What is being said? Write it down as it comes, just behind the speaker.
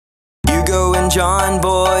and John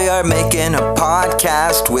Boy are making a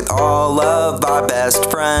podcast with all of our best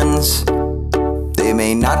friends. They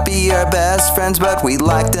may not be our best friends, but we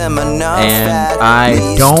like them enough And at I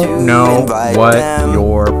least don't know invite what them.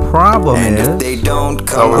 your problem And is. if they don't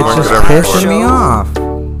come It's on just our pissing me show, off.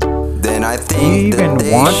 then I Do think you even that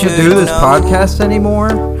they want to should do this know. podcast anymore?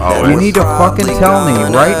 Oh, You it's need to fucking probably tell me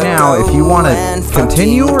gonna right now if you want and to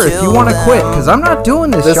continue or if you fucking want to kill quit. them. Because I'm not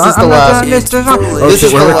doing this, This John. is the I'm not last- doing this. It's Oh, foolish. shit,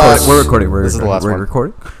 is the last- we're recording. This is the last we're one.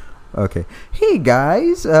 recording. Okay. Hey,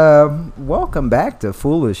 guys. Welcome back to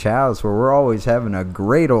Foolish House, where we're always having a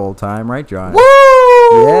great old time. Right, John? Woo!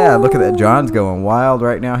 Yeah, look at that. John's going wild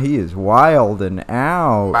right now. He is wild and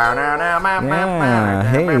out. Yeah.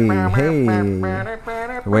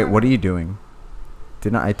 Hey. Wait, what are you doing?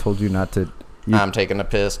 Didn't I told you not to... I'm taking a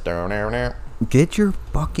piss. Get your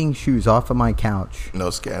fucking shoes off of my couch. No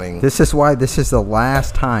scanning. This is why this is the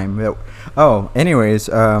last time that... Oh, anyways,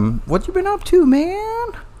 what you been up to, man?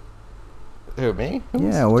 Who, me?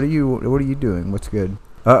 Yeah, what are you doing? What's good?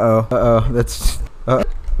 Uh-oh. That's...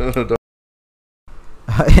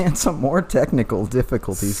 and some more technical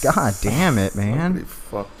difficulties. God damn it, man. Somebody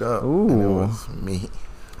fucked up. Ooh. And it was me.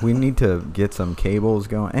 We need to get some cables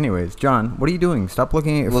going. Anyways, John, what are you doing? Stop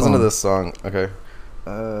looking at your Listen phone. to this song. Okay.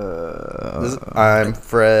 I'm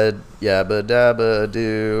Fred. Yabba dabba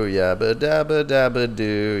doo. Yabba dabba dabba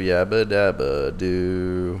doo. Yabba dabba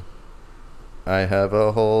doo. I have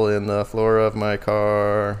a hole in the floor of my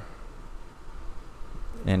car.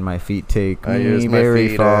 And my feet take I me use my very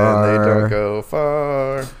feet far. and they don't go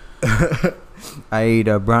far. I eat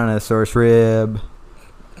a brontosaurus rib.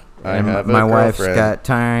 I And have a my wife's girlfriend. got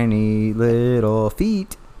tiny little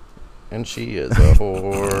feet. And she is a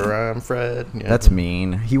whore. I'm Fred. Yeah. That's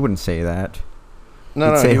mean. He wouldn't say that.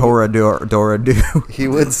 no, He'd say he, hora Dora do. he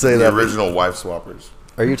would say The that. original wife swappers.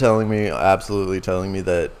 Are you absolutely telling me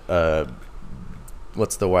that,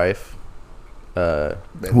 what's the wife?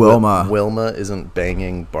 Wilma. Wilma isn't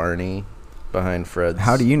banging Barney behind Fred's.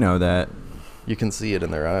 How do you know that? You can see it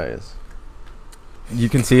in their eyes. You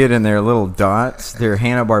can see it in their little dots. Their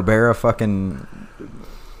Hanna-Barbera fucking...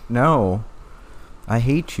 No. I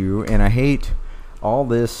hate you, and I hate all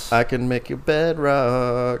this... I can make your bed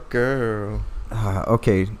rock, girl.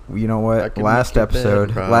 Okay, you know I what? can Last make your bed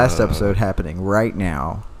episode rock. happening right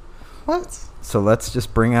now. What? So let's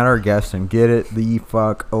just bring out our guest and get it the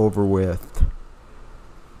fuck over with.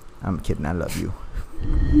 I'm kidding. I love you.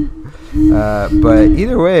 But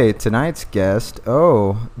either way, tonight's guest...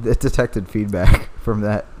 Oh, it detected feedback from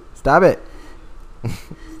that. Stop it.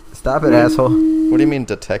 Stop it, asshole. What do you mean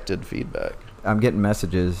detected feedback? I'm getting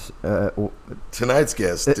messages. Tonight's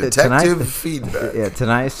guest, Detective tonight- Feedback. Yeah,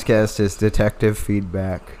 tonight's guest is Detective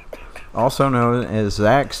Feedback, also known as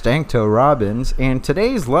ZackyStankyToeyRobbins. And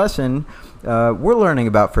today's lesson, we're learning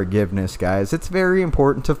about forgiveness, guys. It's very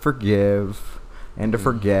important to forgive and to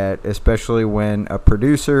forget, especially when a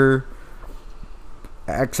producer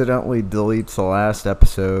accidentally deletes the last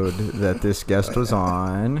episode that this guest was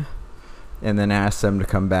on and then asks them to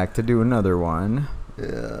come back to do another one.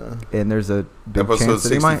 Yeah. And there's a big Episode chance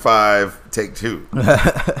that he might... 65, take 2.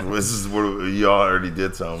 This is what y'all already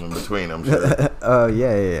did something in between, I'm sure.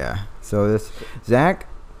 Yeah. So this... Zach,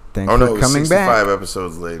 thanks Oh, no, it for was coming 65 back.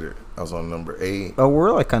 episodes later. I was on number 8. Oh,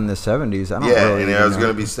 we're like on the 70s. I don't Yeah, really and even I was know.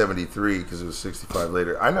 going to be 73 because it was 65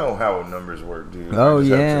 later. I know how numbers work, dude. Oh, I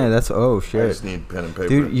just have yeah, to- that's... Oh, I shit. just need pen and paper.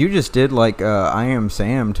 Dude, you just did like I Am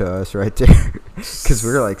Sam to us right there. Because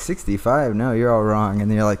we were like 65. No, you're all wrong. And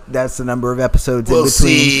then you're like, that's the number of episodes in Well,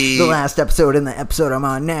 between see- the last episode and the episode I'm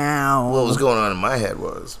on now. What was going on in my head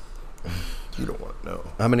was, you don't want to know.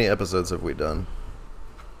 How many episodes have we done?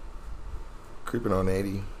 Creeping on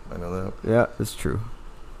 80. I know that. Yeah, it's true.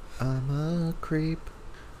 I'm a creep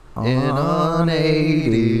On in on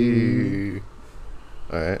 80.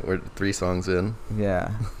 All right, we're 3 songs in.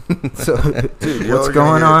 Yeah. So, dude, Y'all what's are gonna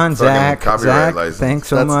going get on, fucking Zach? copyright Zach, license. thanks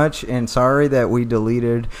so That's- much, and sorry that we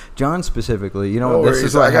deleted John specifically. You know, No this worries.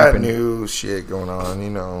 is what I got happened. new shit going on, you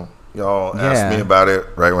know. Y'all Yeah. asked me about it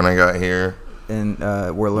right when I got here. And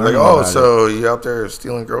we're Like, learning oh, about so you out there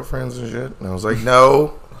stealing girlfriends and shit? And I was like,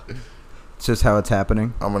 no. it. It's just how it's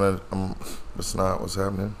happening. It's not what's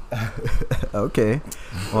happening. Okay.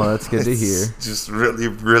 Well, that's good to hear. It just really,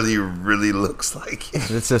 really, really looks like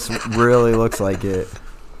it. It just really looks like it.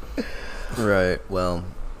 Right, well,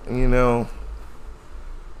 You know.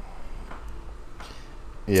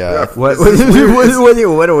 yeah. What This is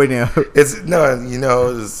weird. what do we know? It's no, you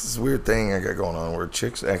know, this weird thing I got going on where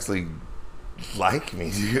chicks actually like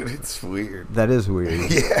me, dude. It's weird. That is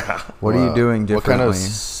weird. Yeah. What are you doing What kind differently? of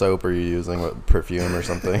soap are you using? What, perfume or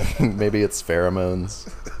something? Maybe it's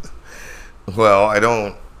pheromones. Well, I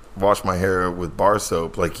don't wash my hair with bar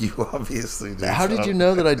soap like you obviously do. How did you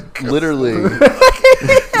know that I literally...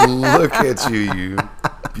 Look at you, you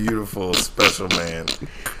beautiful special man.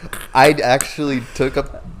 I actually took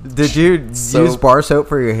up... Did you use bar soap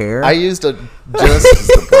for your hair? I used a This is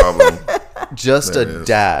the problem. just That a is.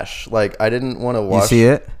 dash. Like, I didn't want to wash... You see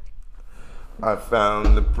it? I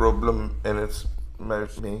found the problem and it's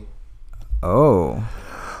me. Oh.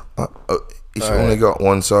 It's All only right. got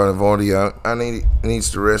one side of audio. It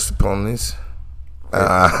needs to rest upon this.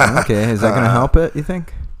 Okay, is that going to help it, you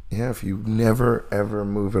think? Yeah, if you never ever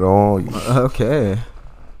move at all. Okay.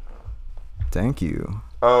 Thank you.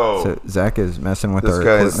 Oh, So Zach is messing with this our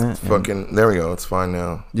guy's equipment. fucking. There we go. It's fine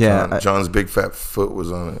now. Yeah, John's big fat foot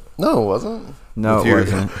was on it. No, it wasn't. No, With it your,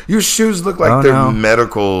 wasn't. Your shoes look like Oh, they're no.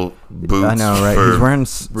 medical boots. I know, right? For He's wearing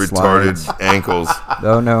retarded slides. ankles.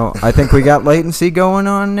 Oh, no. I think we got latency going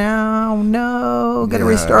on now. No. Gotta Yeah,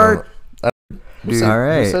 restart. Dude, All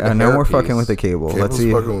right. said I know we're hairpiece? fucking with the cable. Let's Cable's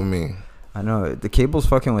see. fucking with me. I know. The cable's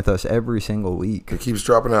fucking with us every single week. It keeps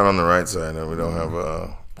dropping out on the right side, and we don't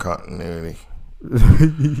have continuity.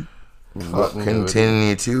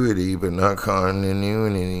 Continuity, but not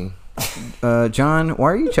continuity. John,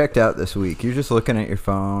 why are you checked out this week? You're just looking at your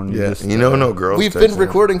phone. Yeah, Just, no girls. We've been texting.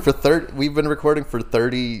 recording for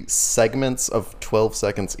 30 segments of 12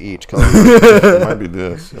 seconds each. It might be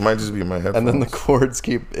this. It might just be my headphones. And then the cords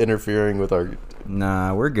keep interfering with our...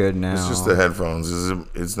 Nah, we're good now. It's just the headphones.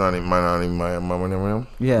 It's not even my Yeah,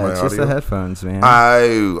 my it's just the audio. headphones, man.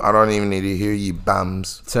 I don't even need to hear you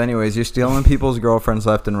bums. So anyways, you're stealing people's girlfriends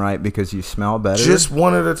left and right because you smell better? Just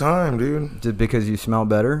one at a time, dude. Just because you smell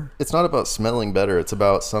better? It's not about smelling better. It's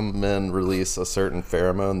about some men release a certain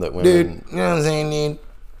pheromone that Dude, women... you know what I'm saying, dude?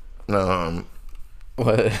 No,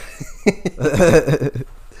 What?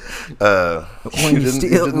 When You didn't say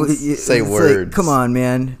it's like, words. come on,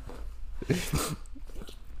 man.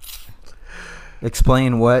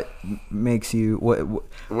 Explain what makes you what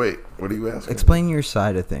wait, what are you asking? explain your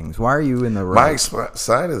side of things. Why are you in the My right?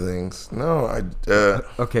 side of things. No,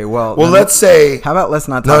 Okay, well, well, then let's say. how about let's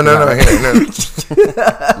not No, talk no, about no,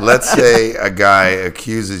 it. no. Let's say a guy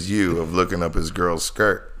accuses you of looking up his girl's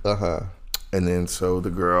skirt, Uh-huh. and then so the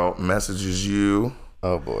girl messages you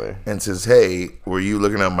Oh, boy. and says, "Hey, were you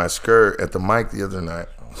looking up my skirt at the mic the other night?"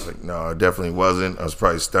 I was like, "No, I definitely wasn't. I was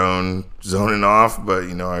probably stoned, zoning off, but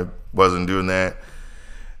I wasn't doing that."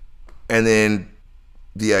 And then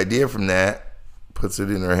the idea from that puts it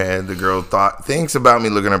in her head. The girl thinks about me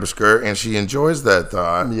looking up her skirt, and she enjoys that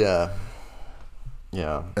thought. Yeah.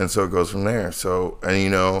 Yeah. And so it goes from there. So, and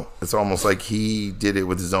it's almost like he did it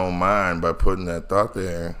with his own mind by putting that thought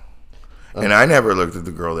there. And I never looked at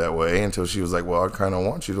the girl that way until she was like, "Well, I kind of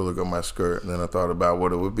want you to look up my skirt." And then I thought about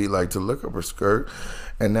what it would be like to look up her skirt.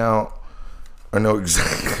 And now I know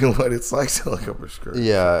exactly what it's like to look up her skirt.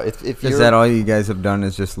 Yeah. If Is that all you guys have done?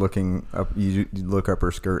 Is just looking up? You look up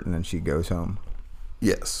her skirt and then she goes home.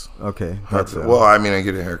 Yes. Okay. Well, I mean, I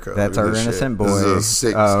get a haircut. That's Look at our this innocent shit. This is boy. a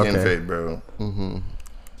sick Oh, skin okay. fade, bro. Mm-hmm.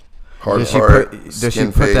 Hard Does she heart, put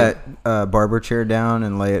skin fade. that barber chair down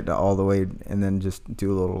and lay it all the way, and then just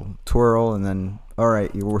do a little twirl, and then all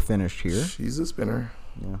right, we're finished here. She's a spinner.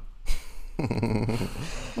 Yeah.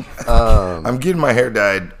 I'm getting my hair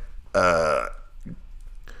dyed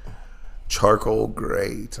charcoal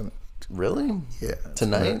gray tonight. Really? Yeah.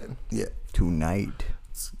 Tonight? Yeah. Tonight.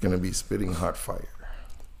 It's going to be spitting hot fire.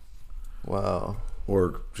 Wow.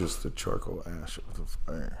 Or just the charcoal ash of the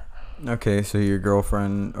fire. Okay, so your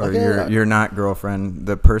girlfriend or Okay. your not girlfriend,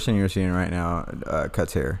 the person you're seeing right now,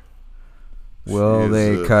 cuts hair. Will She they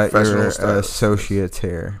is a cut professional your stylist. associate's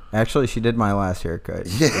hair? Actually, she did my last haircut.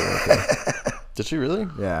 Yeah. Did she really?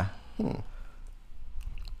 Yeah,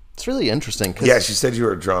 It's really interesting. 'cause Yeah, she said you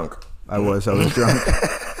were drunk. I was drunk.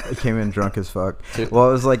 I came in drunk as fuck. Well,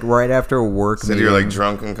 it was like right after a work Said meeting. you were like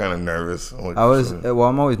drunk and kind of nervous. I'm like, I was. Well,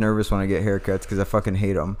 I'm always nervous when I get haircuts because I fucking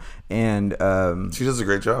hate them. And She does a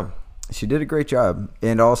great job. she did a great job.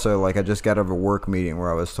 And also, like, I just got out of a work meeting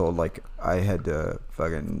where I was told, like, I had to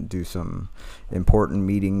fucking do some important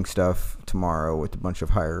meeting stuff tomorrow with a bunch of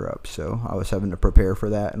higher ups. So I was having to prepare for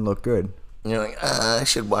that and look good. And you're like, I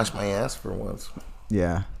should wash my ass for once.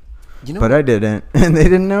 Yeah. You know, But I didn't. And they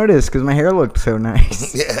didn't notice because my hair looked so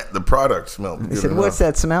nice. Yeah, the product smelled They good said, enough. "What's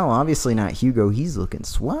that smell?" Obviously not Hugo. He's looking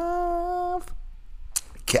suave.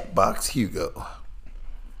 Catbox Hugo.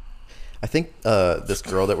 I think this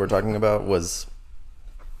girl that we're talking about was...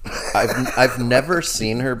 I've never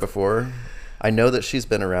seen her before. I know that she's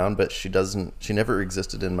been around, but she never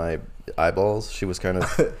existed in my eyeballs. She was kind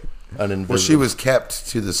of an invisible... Well, she was kept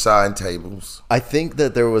to the side tables. I think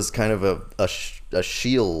that there was kind of a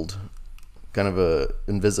shield kind of a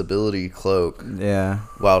invisibility cloak. Yeah.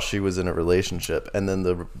 While she was in a relationship, and then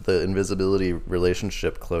the invisibility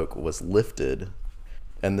relationship cloak was lifted,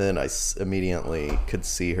 and then I immediately could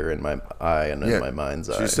see her in my eye and in my mind's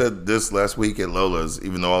eye. She said this last week at Lola's,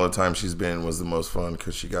 even though all the time she's been was the most fun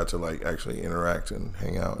because she got to like actually interact and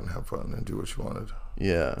hang out and have fun and do what she wanted.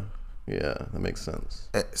 Yeah, that makes sense.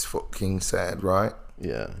 It's fucking sad, right?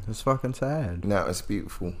 Yeah, It's fucking sad. Now it's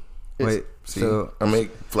beautiful. Wait, See, so I make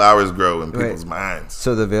flowers grow in people's minds.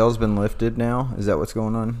 So the veil's been lifted now? Is that what's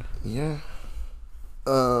going on? Yeah.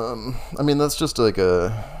 I mean, that's just like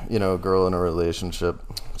a girl in a relationship.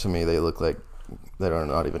 To me, they look like they're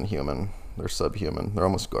not even human. They're subhuman. They're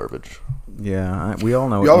almost garbage. Yeah, we all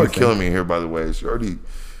know. Y'all what are killing me here, by the way. She already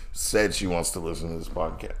said she wants to listen to this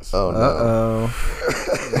podcast. Oh no!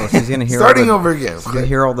 Well, she's gonna hear Starting over again. She's gonna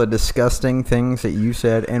hear all the disgusting things that you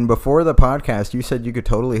said. And before the podcast, you said you could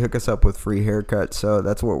totally hook us up with free haircuts. So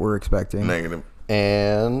that's what we're expecting. Negative.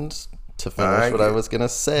 And to finish what I was gonna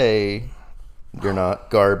say, you're not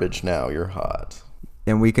garbage now. You're hot.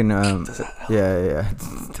 And we can. Does that help? Yeah.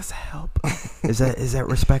 Does that help? Is that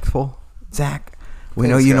respectful, Zach? We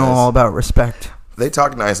know Thanks, you know guys. all about respect. They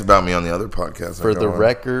talk nice about me on the other podcast. For the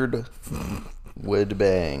record, would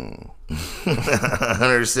bang.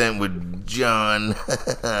 100% would John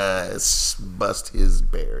bust his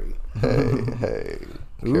berry. Hey.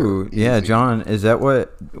 Ooh, yeah, John. Is that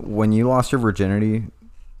what when you lost your virginity?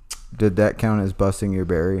 Did that count as busting your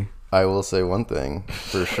berry? I will say one thing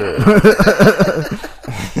for sure.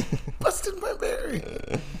 Busted my berry.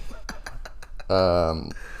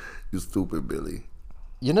 You stupid Billy.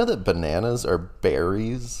 You know that bananas are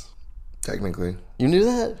berries? Technically. You knew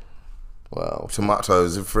that? Wow.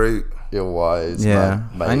 Tomatoes are fruit. You're wise. Yeah,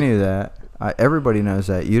 My- I knew that. Everybody knows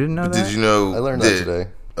that. You didn't know that? Did you know I learned that today.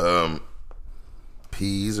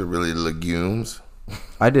 Peas are really legumes?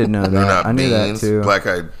 I did know They're that. not I knew beans. that too.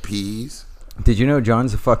 Black-eyed peas. Did you know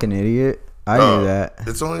John's a fucking idiot? I knew that.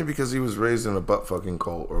 It's only because he was raised in a butt fucking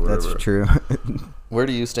cult or whatever. That's true. Where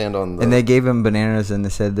do you stand on the... And they gave him bananas and they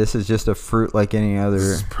said, this is just a fruit like any other. This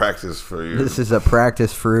is practice for your This is a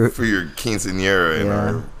practice fruit. for your quinceañera in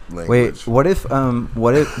our language. Wait, what if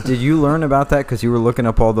did you learn about that because you were looking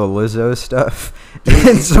up all the Lizzo stuff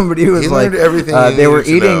and somebody was like, learned everything he they were needed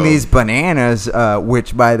to eating know. these bananas,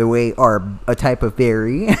 which by the way are a type of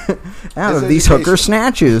berry out It's of these education. hooker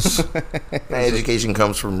snatches. My education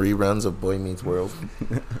comes from reruns of Boy Meets World.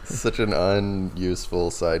 Such an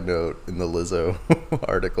unuseful side note in the Lizzo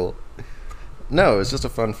article. No, it's just a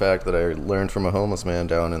fun fact that I learned from a homeless man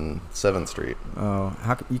down in 7th Street. Oh,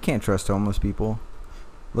 you can't trust homeless people.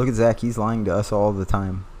 Look at Zach; he's lying to us all the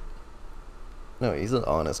time. No, he's an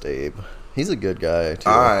honest Abe. He's a good guy, too.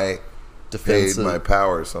 I paid Defensive. my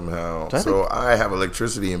power somehow, Do I so I have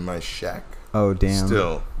electricity in my shack. Oh damn!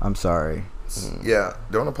 Still. I'm sorry. Yeah,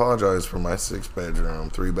 don't apologize for my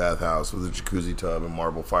 6-bedroom, 3-bath house with a jacuzzi tub and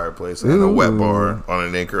marble fireplace and a wet Ooh. bar on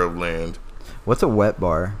an acre of land. What's a wet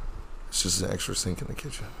bar? It's just an extra sink in the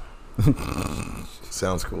kitchen.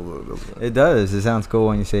 Sounds cool though, doesn't it? It does. It sounds cool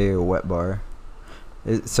when you say a wet bar.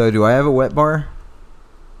 So do I have a wet bar?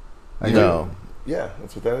 No. Yeah,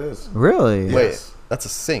 that's what that is. Really? Yeah. Wait, that's a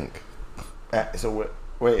sink.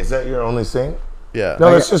 Wait, is that your only sink? Yeah. No,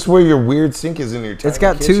 that's just where your weird sink is in your tiny It's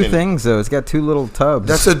got two kitchen. things though. It's got two little tubs.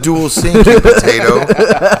 That's a dual sink, you potato.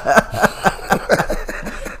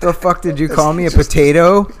 The fuck did you call me a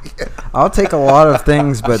potato? I'll take a lot of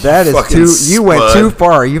things, but that is Fucking too. You went spud. too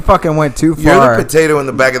far. You fucking went too You're far. the potato in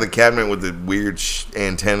the back of the cabinet with the weird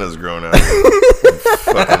antennas growing out.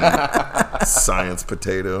 Fucking science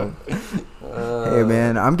potato. Hey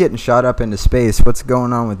man, I'm getting shot up into space. What's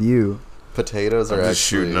going on with you? Potatoes I'm are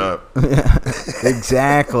just actually... shooting up.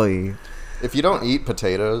 Exactly. If you don't eat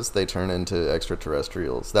potatoes, they turn into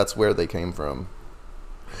extraterrestrials. That's where they came from.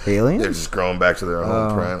 Aliens? They're just growing back to their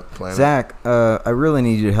home planet. Zach, I really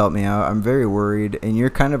need you to help me out. I'm very worried, and you're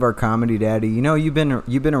kind of our comedy daddy. You know, you've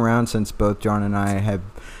been around since both John and I have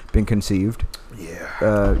been conceived.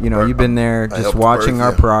 Yeah. You've been there I just helped watching birth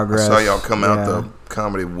our you. progress. I saw y'all come out Yeah. the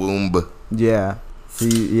comedy womb. Yeah.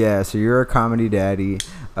 So you're a comedy daddy.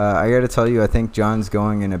 I got to tell you, I think John's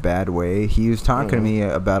going in a bad way. He was talking to me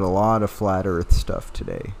about a lot of flat Earth stuff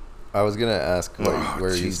today. I was going to ask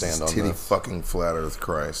where you Jesus, stand on titty this. fucking flat Earth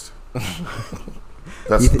Christ.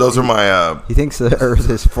 Those are my He thinks the Earth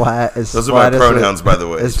is flat. those are my pronouns, by the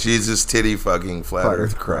way. as Jesus, titty fucking flat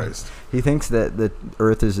Earth Christ. He thinks that the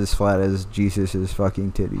Earth is as flat as Jesus'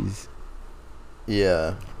 fucking titties.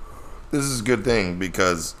 Yeah. This is a good thing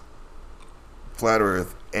because flat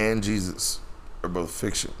Earth and Jesus are both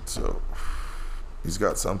fiction, so he's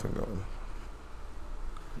got something going.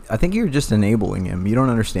 I think you're just enabling him. You don't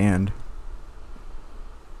understand.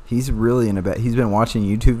 He's really in a bad. He's been watching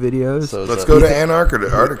YouTube videos. So Let's go to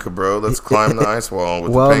Antarctica, bro. Let's climb the ice wall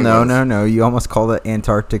with the penguins. no. You almost called it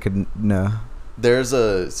Antarctica. No. There's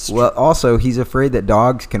a... Well, also, he's afraid that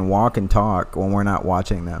dogs can walk and talk when we're not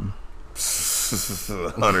watching them.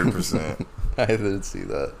 100%. I didn't see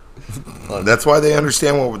that. That's why they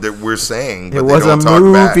understand what we're saying. But It they was a don't talk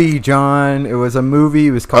movie, back. John. It was a movie.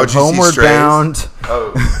 It was called did you see Homeward Strays? Bound.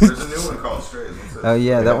 Oh, there's a new one called Strays. What's that? Oh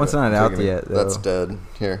yeah, that one's not I'm out taking it. yet. Though. That's dead.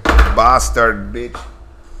 Here. Bastard bitch.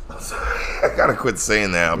 I gotta quit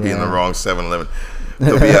saying that. I'll be in the Yeah. wrong 7-Eleven.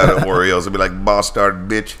 They'll be out of Oreos. They'll be like, bastard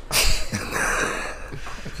bitch.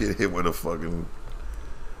 Get hit with a fucking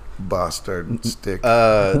bastard stick.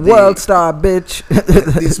 World star, bitch.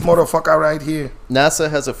 This motherfucker right here. NASA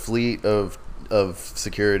has a fleet of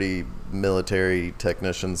security military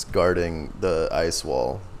technicians guarding the ice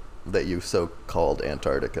wall that you so-called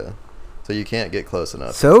Antarctica. So you can't get close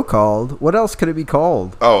enough. So called. What else could it be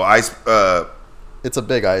called? Oh, ice. It's a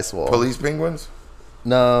big ice wall. Police penguins.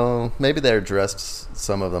 No, maybe they're dressed.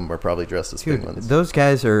 Some of them were probably dressed as Dude, penguins. those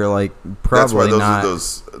guys are like That's why probably not.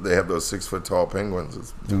 they have those 6-foot tall penguins.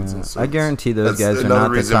 It's dudes in suits. I guarantee those That's guys are another not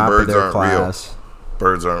the reason top of birds their aren't class. real.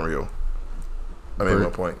 Birds aren't real. I made my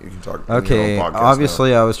point. You can talk. Okay, on your own podcast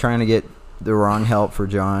obviously I was trying to get the wrong help for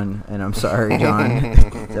John, and I'm sorry, John.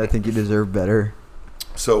 I think you deserve better.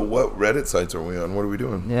 now. So what Reddit sites are we on? What are we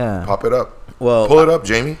doing? Yeah. Pop it up. Well, Pull it up,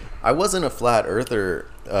 Jamie. I wasn't a flat earther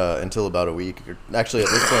until about a week. Actually, at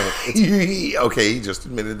this point, Okay, he just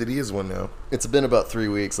admitted that he is one now. it's been about 3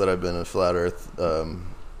 weeks that I've been a flat Earth,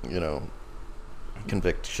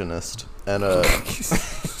 convictionist, and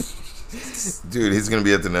Dude, he's gonna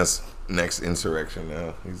be at the next insurrection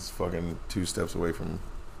now. He's fucking 2 steps away from.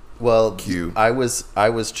 well, Q. I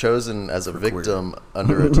was chosen as a For queer. victim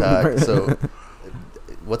under attack. So,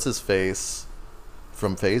 what's his face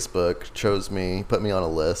from Facebook chose me, put me on a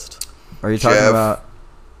list. Are you talking Jeff about?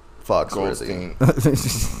 Foxworthy.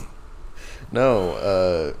 Goldstein.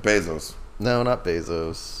 No, Bezos. no, not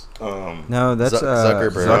Bezos. No, that's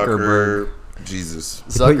Zuckerberg. Zuckerberg. Jesus.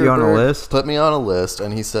 Put you on a Zuckerberg list? Put me on a list,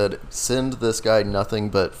 and he said, "Send this guy nothing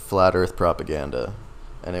but flat Earth propaganda,"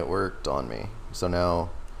 and it worked on me. So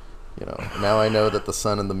now, now I know that the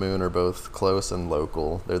sun and the moon are both close and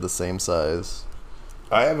local. They're the same size.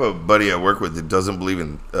 I have a buddy I work with that doesn't believe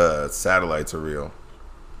in satellites are real.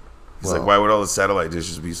 He's Well- like, why would all the satellite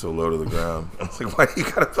dishes be so low to the ground? I was like, why do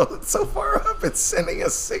you gotta build it so far up? It's sending a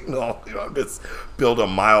signal. You don't just build a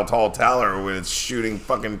mile-tall tower when it's shooting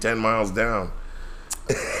fucking 10 miles down.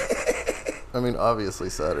 I mean, obviously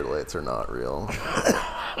satellites are not real.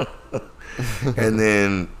 And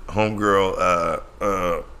then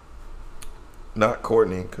homegirl, not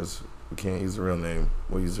Courtney, because we can't use the real name.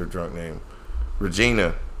 We'll use her drunk name.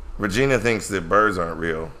 Regina. Regina thinks that birds aren't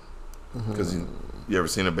real. Because you ever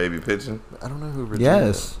seen a baby pigeon? I don't know who Regina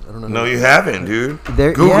Yes. is. I don't know. No, who you haven't, dude.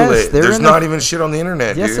 Google yes, it. they're There's in not the- even shit on the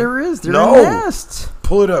internet, Yes, dude. there is. They're No. in nests.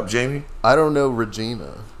 Pull it up, Jamie. I don't know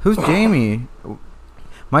Regina. Who's Jamie?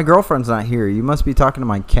 My girlfriend's not here. You must be talking to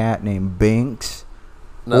my cat named Binks.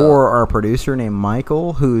 No. Or our producer named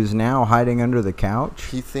Michael, who's now hiding under the couch.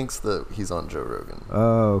 He thinks that he's on Joe Rogan.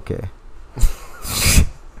 Oh, okay.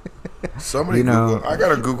 Somebody You know- Google. I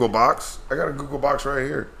got a Google Box. I got a Google Box right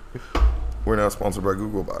here. We're now sponsored by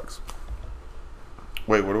Google Box.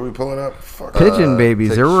 Wait, what are we pulling up? Fuck. Pigeon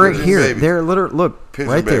babies. They're right pigeon here. babies. They're literally, look,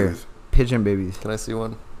 Pigeon right there. babies. Pigeon babies. Can I see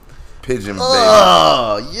one? Pigeon baby.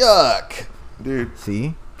 Oh, yuck. Dude,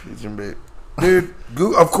 See? pigeon baby. Dude,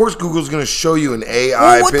 of course Google's going to show you an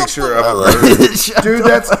AI what the picture fuck? of a bird. Dude,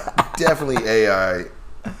 that's definitely AI.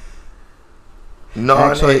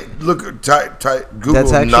 Actually- Look, type Google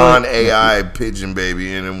That's actually- non-AI pigeon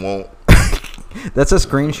baby and it won't. That's a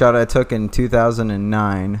screenshot I took in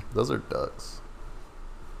 2009. Those are ducks.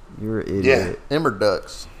 You're an idiot. Emmer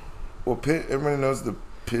ducks. Well, everybody knows the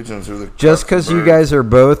pigeons are the Just cock because you birds. guys are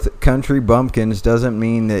both country bumpkins doesn't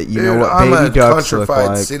mean that you know Dude, what I'm baby a ducks look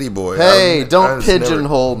countrified like. city boy. Hey, I don't just never-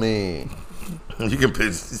 pigeonhole me. You can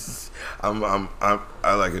pigeon.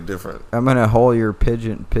 I like a different. I'm gonna hole your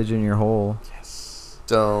pigeon your hole.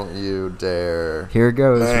 Don't you dare. Here it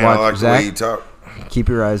goes. Man, Watch I like the way you Zach. talk. Keep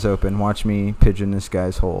your eyes open. Watch me pigeon this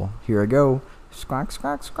guy's hole. Here I go. Squawk,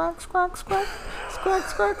 squawk, squawk, squawk, squawk, squawk,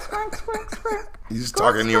 squawk, squawk, squawk, squawk. You just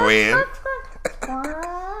talking your way in.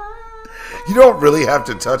 You don't really have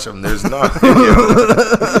to touch them. There's not.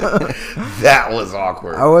 That was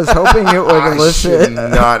awkward. I was hoping it would I should elicit.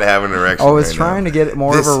 not have an erection. I was right trying now. to get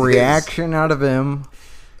more of This a is- reaction out of him.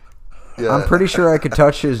 Yeah. I'm pretty sure I could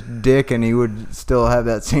touch his dick and he would still have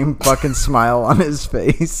that same fucking smile on his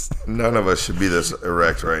face. None of us should be this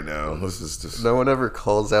erect right now. This is just... No one ever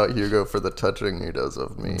calls out Hugo for the touching he does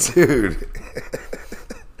of me. Dude.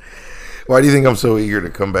 Why do you think I'm so eager to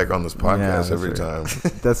come back on this podcast Yeah, every time?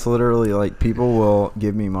 That's literally like people will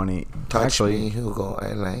give me money. Touch me, Hugo.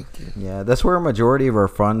 I like it. Yeah, that's where a majority of our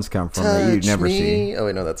funds come from that you'd never see. Oh,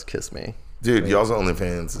 wait, no, that's Kiss Me. Dude, y'all's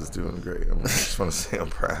OnlyFans is doing great. I just want to say I'm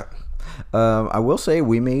proud. I will say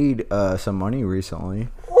we made some money recently.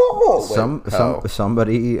 How?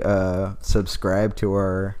 Somebody subscribed to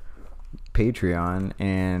our Patreon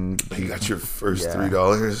and You got your first Yeah.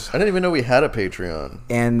 $3, I didn't even know we had a Patreon.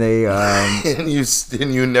 and they and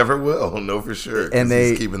you never will. No, for sure. 'Cause And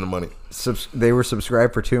he's they- keeping the money. they were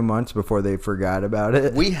subscribed for 2 months before they forgot about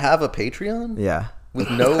it. We have a Patreon? Yeah. With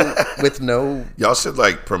no Y'all should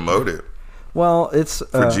like promote it Well, it's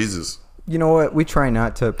for Jesus. You know what? We try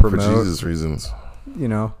not to For promote. Jesus reasons. You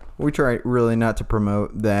know, we try really not to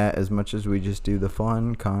promote that as much as we just do the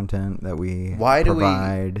fun content that we Why do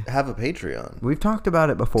provide. we have a Patreon? We've talked about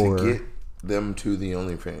it before. To get them to the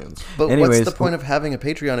OnlyFans. But Anyways, what's the point of having a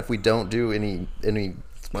Patreon if we don't do any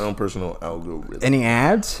It's my own personal algorithm. Any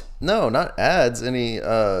ads? no, not ads, any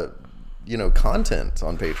content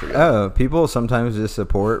on Patreon. Oh, people sometimes just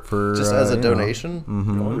support for Just as a you know. donation?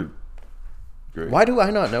 Mm-hmm. Great. Why do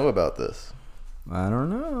I not know about this? I don't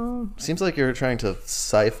know. Seems like you're trying to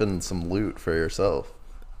siphon some loot for yourself.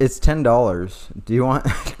 It's $10. Do you want?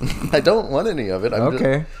 I don't want any of it.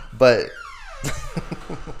 Okay. But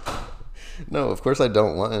no, of course I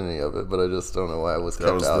don't want any of it. But I just don't know why I was That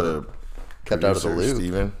kept was out the of the producer, loop.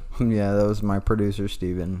 Steven, Yeah, that was my producer,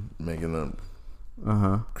 Steven. making the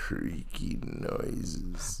creaky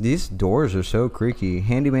noises. These doors are so creaky.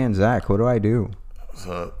 Handyman Zach, what do I do?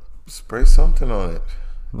 So spray something on it.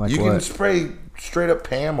 Like you what? can spray straight up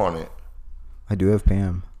Pam on it. I do have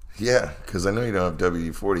Pam. Yeah, because I know you don't have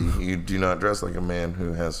WD-40. You do not dress like a man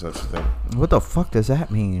who has such a thing. What the fuck does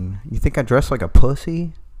that mean? You think I dress like a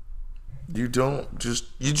pussy? You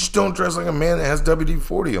just don't dress like a man that has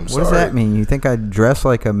WD-40. I'm What sorry. does that mean? You think I dress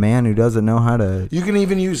like a man who doesn't know how to... You can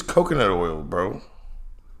even use coconut oil, bro.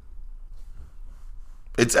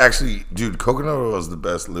 It's actually, dude, coconut oil is the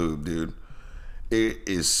best lube, dude. It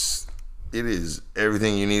is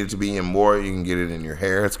everything you need it to be and more. You can get it in your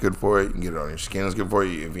hair. It's good for it. You can get it on your skin. It's good for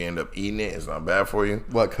you. If you end up eating it, it's not bad for you.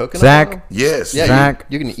 What, coconut Zach. oil? Yes. Yeah, Zach.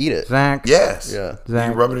 you can eat it. Zach. Yes. Yeah.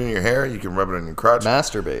 Zach. You rub it in your hair. You can rub it on your crotch.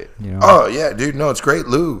 Masturbate. You know. Oh yeah, dude. No, it's great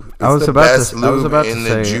lube. It's I was the about to- best I was lube about to in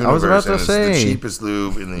say- the universe, I was about to and say, it's the cheapest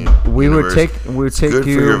lube in the We universe. would It's take good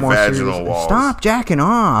you for your more vaginal seriously. walls. Stop jacking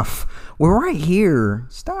off. We're right here.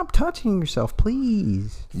 Stop touching yourself,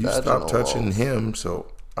 please. You Vaginal stop touching walls. him, so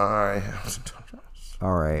I have to touch.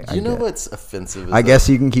 All right. You know what's offensive? Is I guess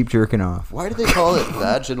you can keep jerking off. Why do they call it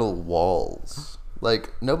vaginal walls?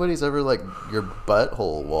 Like, nobody's ever like your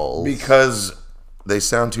butthole walls. Because they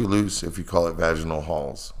sound too loose if you call it vaginal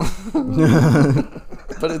halls.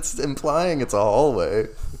 But it's implying it's a hallway.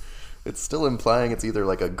 It's still implying it's either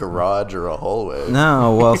like a garage or a hallway.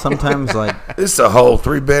 No, well, sometimes like It's a whole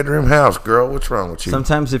 3-bedroom house, girl. What's wrong with you?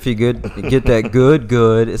 sometimes if you get that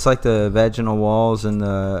good, it's like the vaginal walls and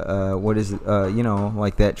the what is it?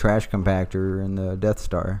 Like that trash compactor and the Death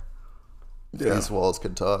Star. Yeah. These walls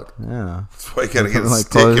could talk. Yeah. That's why you gotta get a Like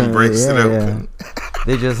stick closing- and breaks it yeah, open.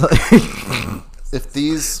 They just like If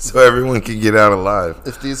these So everyone can get out alive.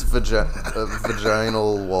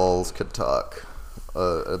 vaginal walls could talk,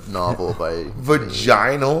 a novel by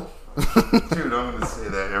Vaginal? Dude, I'm gonna say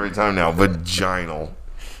that every time now. Vaginal.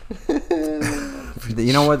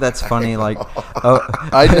 you know what? That's funny. Like,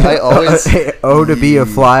 I always to be a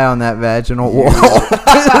fly on that vaginal wall.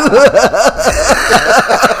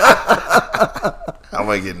 How am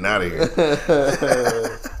I getting out of here?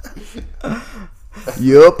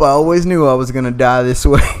 Yup, I always knew I was gonna die this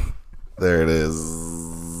way. There it is.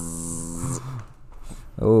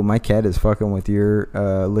 Oh, my cat is fucking with your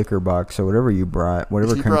liquor box. So whatever you brought,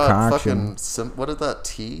 whatever he brought concoction. fucking what is that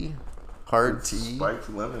tea? Hard tea. Spiked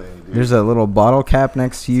lemonade, dude. There's a little bottle cap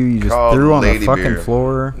next to you. You just Called threw on the Lady fucking Beer.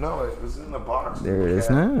 floor. No, it was in the box. There it is.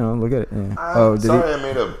 No, look at it. Yeah. I'm Did sorry I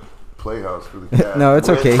made a playhouse for the cat. No, it's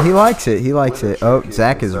With- okay. He likes it. He likes with it. a Oh, trinket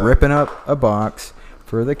Zach is inside. ripping up a box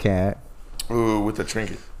for the cat. Ooh, with a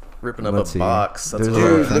trinket. Ripping up Let's a see. box. That's There's what a-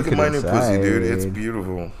 Dude, look at my new inside. pussy, dude. It's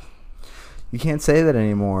beautiful. You can't say that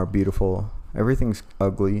anymore. Beautiful. Everything's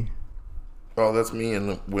ugly. Oh, that's me in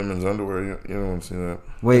the women's underwear. You don't want to see that.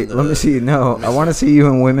 Wait, let me see. No, I want to see you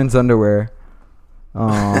in women's underwear.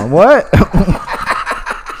 Oh, what?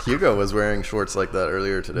 Hugo was wearing shorts like that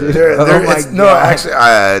earlier today. No,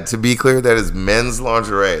 actually, to be clear, that is men's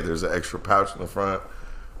lingerie. There's an extra pouch in the front.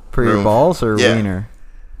 For your balls or wiener?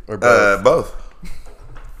 Or both. Both.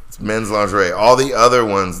 It's men's lingerie. All the other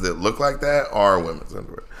ones that look like that are women's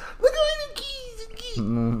underwear. Look at the keys.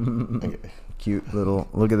 Okay. Cute little.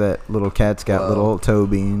 Look at that little cat's got little toe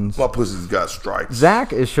beans. My pussy's got stripes.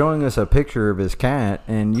 Zach is showing us a picture of his cat,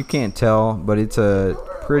 and you can't tell, but it's a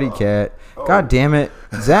pretty cat. God damn it.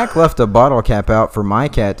 Zach left a bottle cap out for my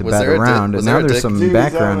cat to bat around, and now there's some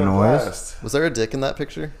background noise. Was there a dick in that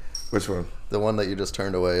picture? Which one? The one that you just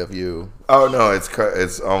turned away of you. Oh, no,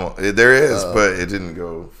 it's almost, there is, but it didn't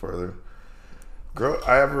go further. Girl,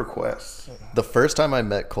 I have requests. The first time I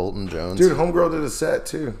met Colton Jones. Dude, homegirl did a set,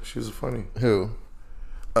 too. She was funny. Who?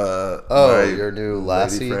 Your new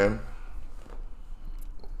lassie? Friend.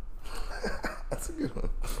 That's a good one.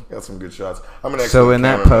 Got some good shots. I'm an excellent So in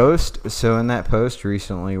that cameraman. post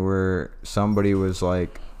recently where somebody was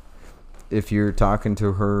like, if you're talking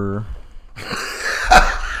to her...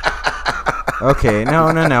 Okay, no,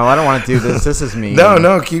 I don't want to do this. This is me.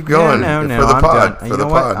 No, keep going. No, For the I'm pod. done. For the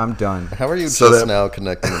what? pod. I'm done. How are you now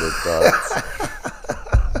connecting the dots?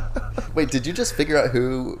 Wait, did you just figure out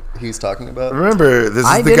who he's talking about? Remember, this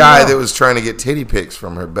is the guy that was trying to get titty pics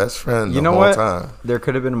from her best friend the whole time. There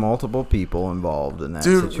could have been multiple people involved in that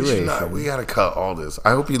Dude, situation. we got to cut all this. I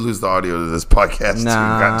hope you lose the audio to this podcast.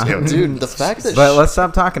 Nah. Too. Dude, the fact that let's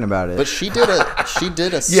stop talking about it. But she did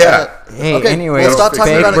a set. Yeah. Hey, okay, anyway, well, stop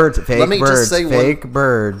talking fake about birds, it. fake Let me birds, just say fake one.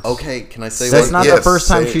 birds. Okay, can I say That's one? not the first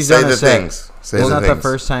time she's done a set. It's not the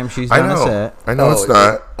first time she's done a set. I know it's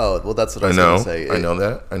not. Well, that's what I was going to say. I know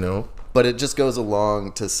that. I know. But it just goes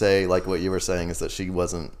along to say, like what you were saying, is that she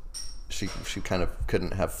kind of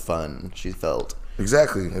couldn't have fun. She felt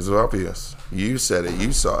exactly. It's obvious. You said it.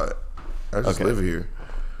 You saw it. I just live here.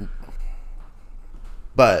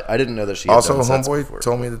 But I didn't know that she had also, done sets homeboy before.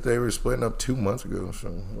 told me that they were splitting up 2 months ago. So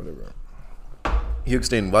whatever.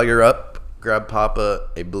 Hugstein, while you're up, grab Papa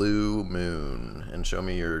a blue moon and show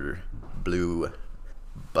me your blue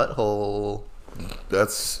butthole.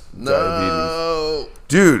 That's diabetes. No,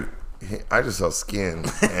 Dude, I just saw skin,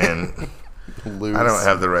 and loose, I don't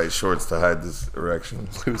have the right shorts to hide this erection.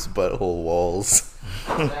 loose butthole walls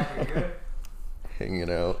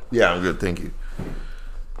hanging out. Yeah, I'm good, thank you.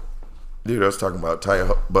 Dude, I was talking about tight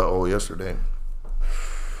butthole yesterday.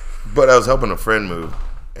 But I was helping a friend move,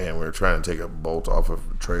 and we were trying to take a bolt off of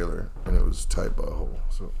a trailer, and it was tight butthole.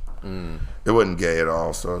 So it wasn't gay at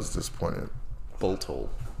all, so I was disappointed. Bolt hole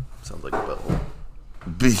sounds like a butthole.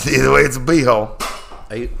 Either way, it's a b-hole.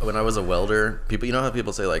 When I was a welder, people, you know how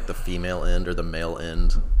people say like the female end or the male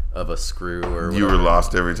end of a screw or whatever? You were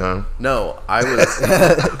lost every time? No, I was.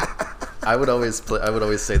 I would always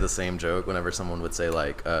say the same joke whenever someone would say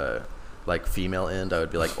like female end. I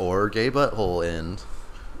would be like, or gay butthole end.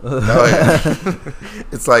 Oh, yeah.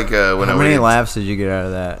 It's like when How many laughs did you get out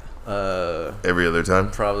of that? Every other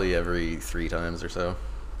time? Probably every 3 times or so.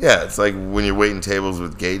 Yeah, it's like when you're waiting tables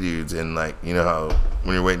with gay dudes, and like, you know how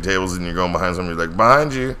when you're waiting tables and you're going behind somebody, you're like,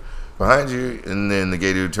 behind you, and then the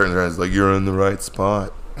gay dude turns around and is like, you're in the right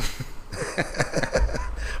spot.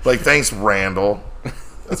 Like, thanks, Randall.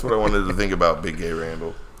 That's what I wanted to think about Big Gay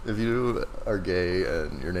Randall. If you are gay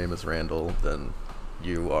and your name is Randall, then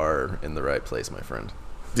you are in the right place, my friend.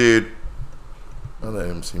 Dude, I'll let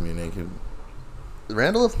him see me naked.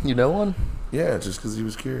 Randall, you know one? Yeah, just because he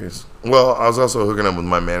was curious. Well, I was also hooking up with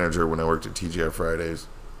my manager when I worked at TGI Fridays.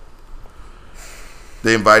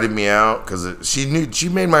 They invited me out because she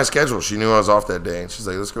made my schedule. She knew I was off that day, and she's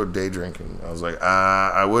like, "Let's go day drinking." I was like,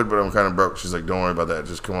 "I would, but I'm kind of broke." She's like, "Don't worry about that.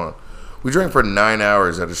 Just come on." We drank for 9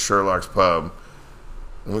 hours at a Sherlock's pub.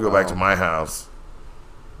 Then we go back to my house,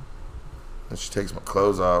 and she takes my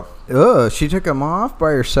clothes off. Ugh, she took them off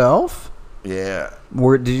by herself? Yeah.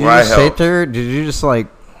 Did you just sit there? Did you just like?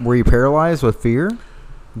 Were you paralyzed with fear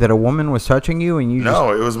that a woman was touching you and you?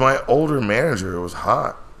 No, it was my older manager. It was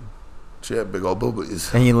hot. She had big old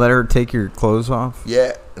boobies. And you let her take your clothes off?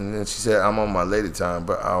 Yeah, and then she said, "I'm on my lady time,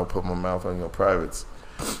 but I'll put my mouth on your privates."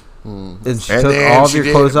 And she took all of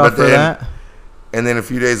your clothes off for that? And then a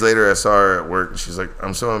few days later, I saw her at work, and she's like,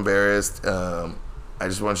 "I'm so embarrassed. I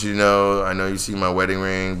just want you to know, I know you see my wedding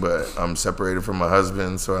ring, but I'm separated from my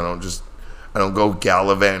husband, so I don't go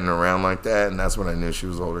gallivanting around like that." And that's when I knew she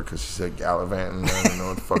was older, because she said gallivanting. I didn't know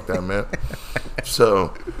what the fuck that meant.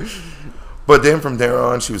 So, but then from there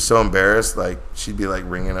on, she was so embarrassed. Like, she'd be like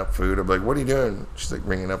ringing up food. I'd be like, "What are you doing?" She's like,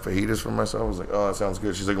 "Ringing up fajitas for myself." I was like, "Oh, that sounds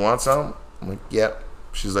good." She's like, "Want some?" I'm like, "Yep."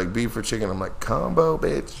 She's like, "Beef or chicken?" I'm like, "Combo,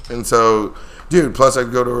 bitch." And so, dude, plus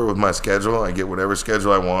I'd go to her with my schedule. I get whatever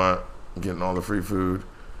schedule I want. I'm getting all the free food.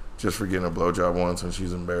 just for getting a blowjob once, and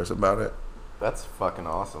she's embarrassed about it. That's fucking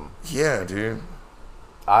awesome. Yeah, dude.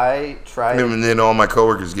 I tried. And then all my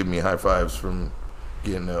coworkers give me high fives from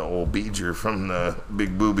getting an old beeger from the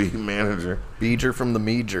big booby manager. Beeger from the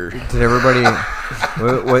Meeger. Did everybody?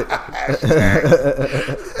 what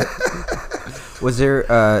was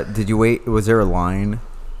there? Did you wait? Was there a line?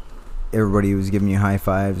 Everybody was giving you high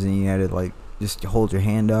fives, and you had to like just hold your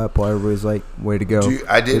hand up while everybody's like, "Way to go!" Dude,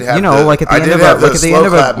 I did have, you know, like at the end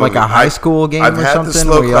of like a high school game I've or had something. the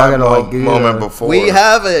slow where y'all clap gotta, like, moment before. We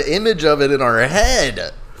have an image of it in our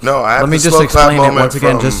head. No, I have Let me the just slow clap explain it moment once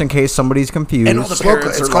again, from- just in case somebody's confused. And all the Slow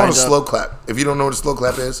parents clap. It's are called a lined up. slow clap. If you don't know what a slow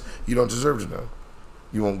clap is, you don't deserve to know.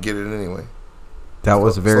 You won't get it anyway. That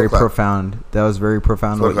was Slow very clap. profound. That was very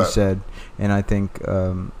profound Slow what you clap. said, and I think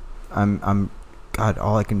I'm God.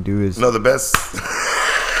 All I can do is No, the best.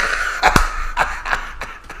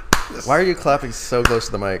 Why are you clapping so close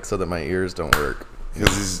to the mic so that my ears don't work?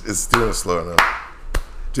 Because it's doing it slow enough.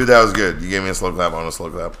 Dude, that was good. You gave me a slow clap on a slow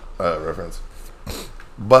clap reference.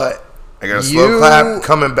 But I got a slow clap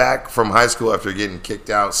coming back from high school after getting kicked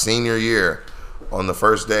out senior year on the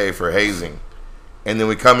first day for hazing. And then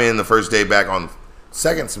we come in the first day back on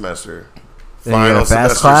second semester. Then you got Final a fast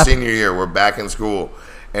semester, clap? senior year. We're back in school.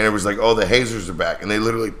 And it was like, oh, the hazers are back. And they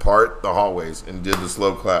literally part the hallways and did the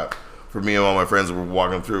slow clap for me and all my friends that were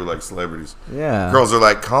walking through like celebrities. yeah. Girls are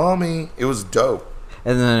like, call me. It was dope.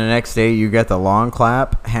 And then the next day you get the long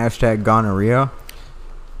clap. # gonorrhea.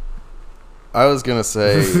 I was gonna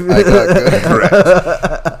say I got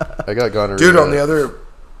Correct. I got gonorrhea. Dude, on the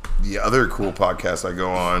other cool podcast I go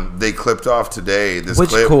on, they clipped off today this Which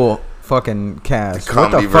clip. cool fucking cast.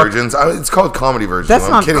 Comedy what the fuck? Virgins. It's called Comedy Virgins. That's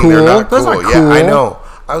I'm not kidding. cool. They're not That's cool. not Yeah, I cool. know.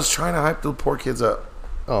 I was trying to hype the poor kids up.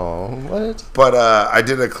 Oh, what? But I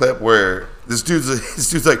did a clip where this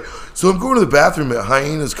dude's like, so I'm going to the bathroom at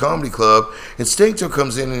Hyena's Comedy Club, and Stankto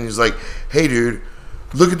comes in and he's like, hey, dude,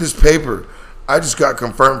 look at this paper. I just got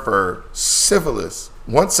confirmed for syphilis.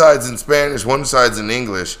 One side's in Spanish, one side's in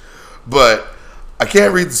English, but I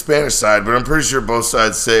can't read the Spanish side, but I'm pretty sure both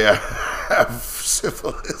sides say I have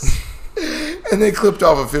syphilis. And they clipped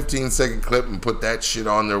off a 15-second clip and put that shit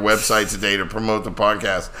on their website today to promote the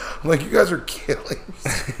podcast. I'm like, you guys are killing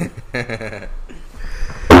me.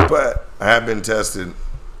 But I have been tested.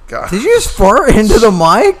 God. Did you just fart into the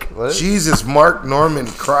mic? What? Jesus, Mark Norman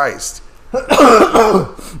Christ.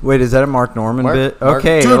 Wait, is that a Mark Norman bit? Mark-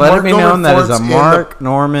 Okay, Dude, let Mark it be Norman known that is farts a in Mark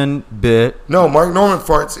Norman bit. No, Mark Norman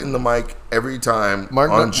farts in the mic every time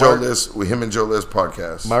on Joe Mark- List, with him and Joe List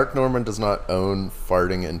podcast. Mark Norman does not own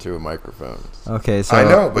farting into a microphone. Okay, so I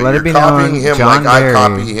know, but let you're it be copying known, him John like Barry. I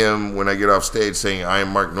copy him when I get off stage saying I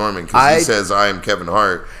am Mark Norman, because he says I am Kevin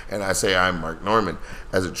Hart and I say I'm Mark Norman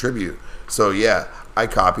as a tribute. So yeah, I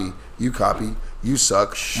copy, you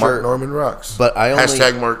suck, Sure. Mark Norman rocks. But I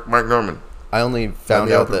only- #Mark Norman. I only found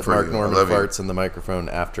me out open that for Mark you. I Norman love you. farts in the microphone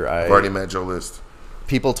after I've already met Joe List.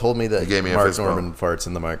 People told me that He gave me a Mark fist bump. Norman farts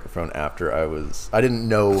in the microphone after I didn't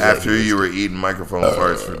know. that After he was- you were eating microphone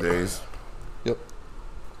farts for days. Yep.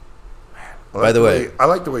 I like By the way- I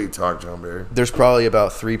like the way you talk, John Barry. There's probably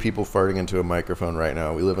about 3 people farting into a microphone right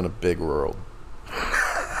now. We live in a big world.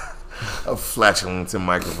 Of flatulence in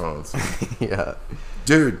microphones. Yeah.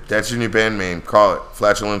 Dude, that's your new band name. Call it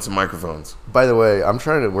Flatulence in Microphones. By the way, I'm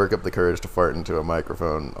trying to work up the courage to fart into a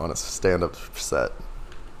microphone on a stand-up set.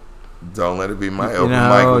 Don't let it be my You open know,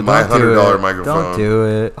 mic with my don't do $100 it. microphone. Don't do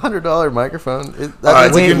it. $100 microphone. You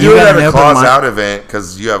Wait, can you do it got at an a open cause mic- out event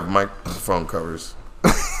because you have microphone covers.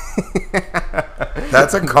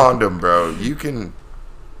 That's a condom, bro. You can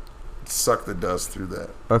suck the dust through that.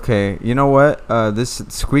 Okay, you know what? This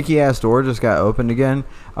squeaky ass door just got opened again.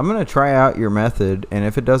 I'm gonna try out your method, and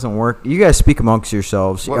if it doesn't work, you guys speak amongst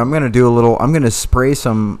yourselves. What? I'm gonna do a little. I'm gonna spray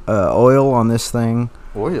some oil on this thing,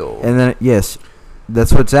 Oil. and then yes,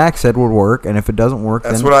 that's what Zach said would work. And if it doesn't work,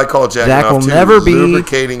 That's then what I call jacking Zach off will too, never be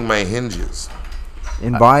lubricating my hinges.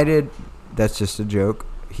 invited. That's just a joke.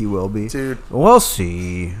 He will be. Dude, We'll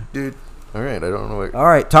see. dude. All right, I don't know what. All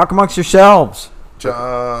right, talk amongst yourselves.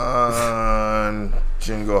 John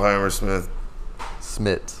Jingleheimer Smith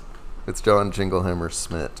Smith. It's John Jingleheimer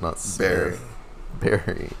Smith, not Barry. Smith.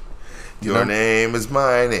 Barry. Your name is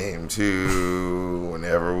my name too.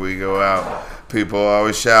 Whenever we go out, people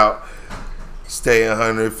always shout, stay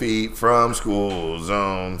 100 feet from school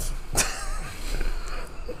zones.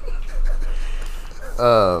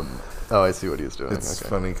 Oh, I see what he's doing. It's okay.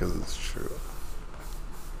 funny because it's true.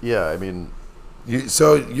 Yeah, I mean,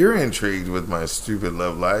 So you're intrigued with my stupid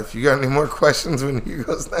love life. You got any more questions when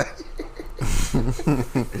Hugo's not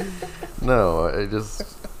here? no, I just.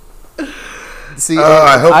 See,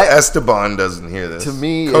 I hope Esteban doesn't hear this. To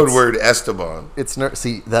me, code word Esteban. It's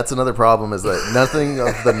see, that's another problem is that nothing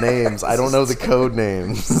of the names. I don't know the code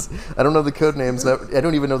names. I don't know the code names. I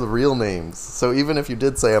don't even know the real names. So even if you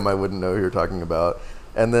did say them, I wouldn't know who you're talking about.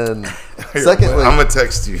 And then, secondly, I'm gonna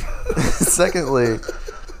text you. Secondly,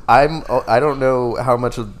 I don't know how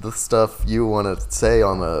much of the stuff you want to say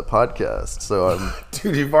on a podcast. So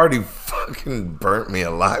dude, you've already fucking burnt me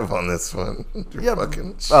alive on this one. Yeah,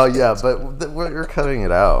 fucking but you're cutting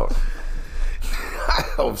it out. I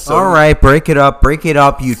hope so. All right, break it up,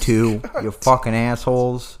 you two, you fucking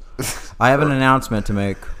assholes. I have an announcement to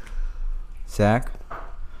make. Zach,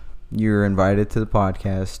 you're invited to the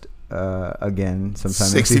podcast again sometime.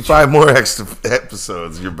 65 more extra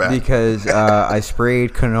episodes. You're back because I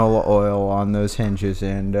sprayed canola oil on those hinges,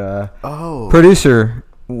 and producer,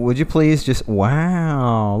 would you please just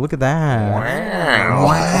look at that,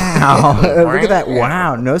 wow. Look at that,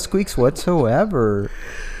 wow, no squeaks whatsoever.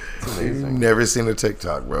 You've never seen a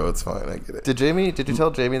TikTok, bro. It's fine. I get it. Did you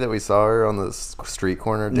tell Jamie that we saw her on the street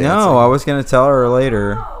corner dancing? No, I was gonna tell her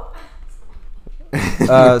later.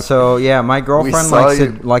 So yeah, my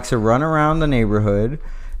girlfriend likes to run around the neighborhood.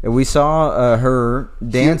 We saw her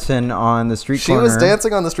dancing on the street corner. She was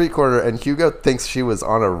dancing on the street corner, and Hugo thinks she was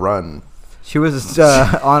on a run. She was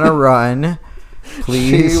on a run.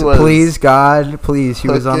 Please, God, please. She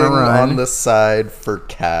was on a run. On the side for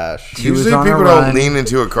cash. Usually people don't lean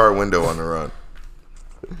into a car window on the run.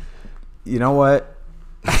 You know what?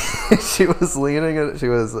 She was leaning. She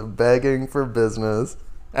was begging for business.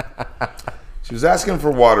 She was asking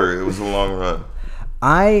for water. It was a long run.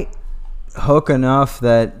 I hook enough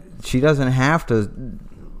that she doesn't have to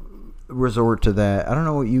resort to that. I don't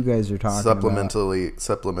know what you guys are talking about.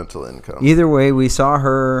 Supplemental income. Either way, we saw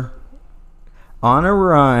her on a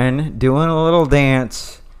run, doing a little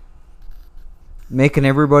dance, making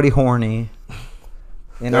everybody horny.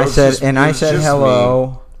 And I said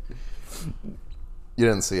hello. Me. You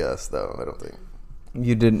didn't see us, though, I don't think.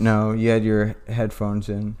 You didn't know. You had your headphones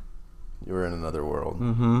in. You were in another world.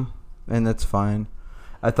 Mm-hmm. And that's fine.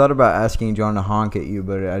 I thought about asking John to honk at you,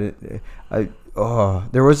 but I didn't.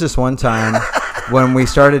 There was this one time when we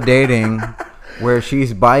started dating where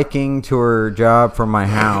she's biking to her job from my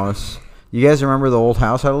house. You guys remember the old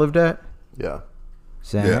house I lived at? Yeah.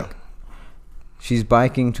 Zach? Yeah. She's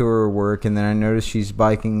biking to her work, and then I noticed she's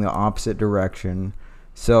biking the opposite direction.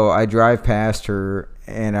 So I drive past her,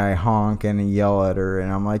 and I honk and yell at her,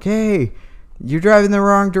 and I'm like, hey, you're driving the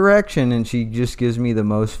wrong direction. And she just gives me the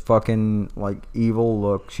most fucking, evil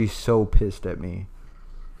look. She's so pissed at me.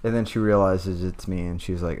 And then she realizes it's me, and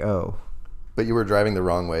she's like, oh. But you were driving the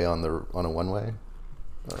wrong way on a one-way?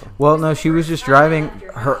 Oh. Well, no, she was just driving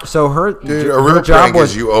her. So her job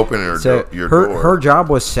was you open your door. Her job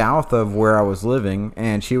was south of where I was living,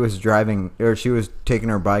 and she was taking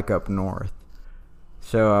her bike up north.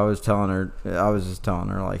 So I was just telling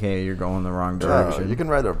her like, hey, you're going the wrong direction. You can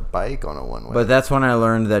ride a bike on a one-way. But that's when I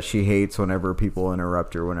learned that she hates whenever people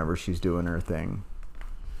interrupt her whenever she's doing her thing.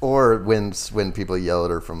 Or when people yell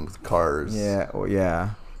at her from cars. Yeah, well,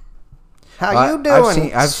 yeah. How you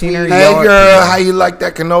doing? I've seen her Hey yell girl, how you like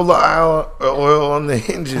that canola oil on the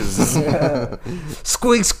hinges?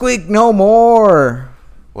 Squeak, squeak, no more.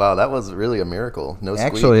 Wow, that was really a miracle. No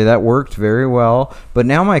squeak. Actually, that worked very well. But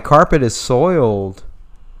now my carpet is soiled.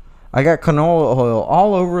 I got canola oil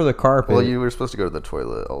all over the carpet. Well, you were supposed to go to the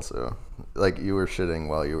toilet also. Like, you were shitting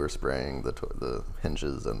while you were spraying the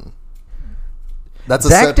hinges and...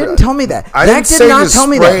 Zach didn't tell me that. Zach did not tell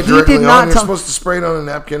me that. He did not tell me. You're supposed to spray it on a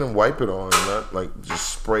napkin and wipe it on, not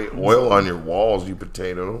just spray oil on your walls, you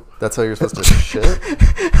potato. That's how you're supposed to shit?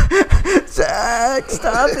 Zach,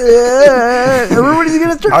 stop it. Everybody's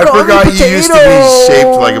going to start calling me potato. I forgot you used to be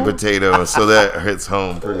shaped like a potato, so that hits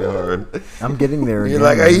home pretty hard. I'm getting there again. You're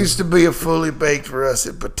like, I used to be a fully baked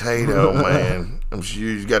russet potato, man. I'm sure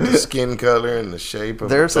you got the skin color and the shape of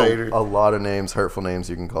There's a potato. a lot of names, hurtful names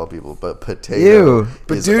you can call people, but potato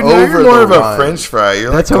But dude, now you're more of a French fry.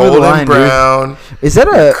 You're That's like golden brown. Dude. Is that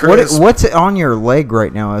what's on your leg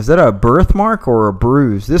right now? Is that a birthmark or a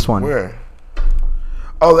bruise? This one. Where?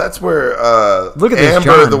 Oh, that's where look at this,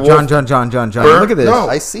 Amber, the wolf John. Look at this. No.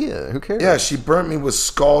 I see it. Who cares? Yeah, she burnt me with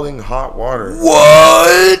scalding hot water.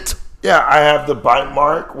 What? Yeah, I have the bite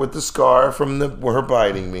mark with the scar from her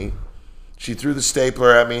biting me. She threw the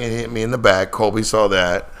stapler at me and hit me in the back. Colby saw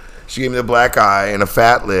that. She gave me the black eye and a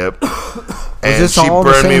fat lip. And was this all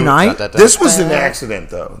the same night? This was an accident,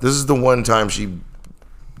 though. This is the one time she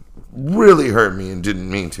really hurt me and didn't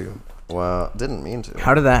mean to. Wow, didn't mean to.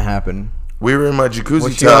 How did that happen? We were in my jacuzzi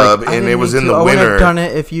Was she tub, like, "I and didn't it was mean in to. the I would winter. have done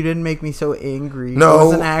it if you didn't make me so angry. No, it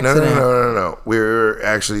was an accident. no. We were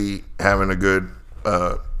actually having a good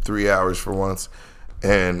 3 hours for once,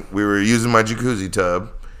 and we were using my jacuzzi tub,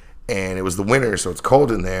 and it was the winter, so it's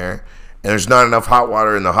cold in there, and there's not enough hot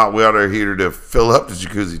water in the hot water heater to fill up the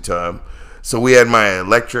jacuzzi tub. So we had my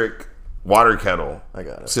electric water kettle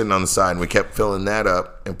sitting on the side, and we kept filling that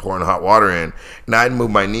up and pouring hot water in. And I'd move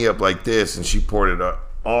my knee up like this, and she poured it up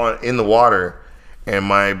in the water, and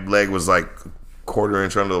my leg was like quarter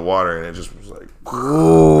inch under the water, and it just was like,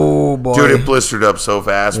 oh boy, dude, it blistered up so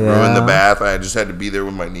fast, ruined the Yeah. bath. I just had to be there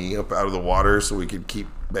with my knee up out of the water so we could keep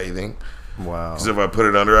bathing. Wow. Because if I put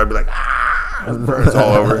it under, I'd be like, burns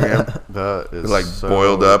all over again. That It is like so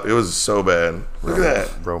boiled up. It was so bad. Look at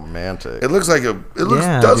that. romantic. It looks like Yeah,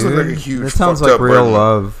 does dude. look like a huge. That sounds fucked like up real burn.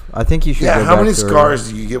 love. I think you should. Yeah, go how back many to her. scars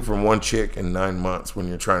do you get from one chick in 9 months when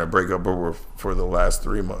you're trying to break up over for the last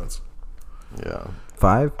 3 months? Yeah.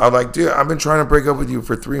 5? I'm like, dude, I've been trying to break up with you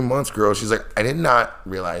for 3 months, girl. She's like, I did not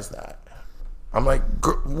realize that. I'm like,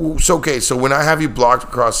 so okay. So when I have you blocked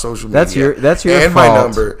across social media, that's your and fault. my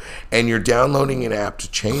number, and you're downloading an app to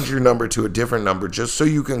change your number to a different number just so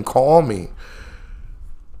you can call me.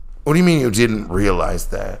 What do you mean you didn't realize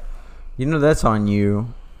that? You know that's on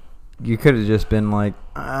you. You could have just been like,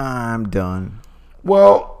 I'm done.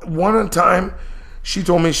 Well, one time, she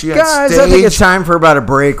told me she had Guys, I think it's time for about a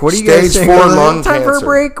break. What do you guys stage think? 4 lung time for a cancer.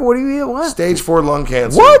 break? What do you want? Stage 4 lung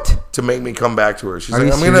cancer. What? To make me come back to her. She's Are like,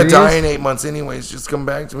 you I'm going to serious? die in 8 months anyways. Just come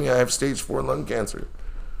back to me. I have stage 4 lung cancer.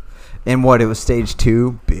 And what? It was stage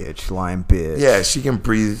 2? Bitch, lying bitch. Yeah, she can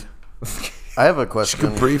breathe. I have a She question.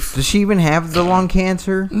 can breathe. Does she even have the lung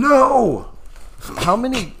cancer? No. How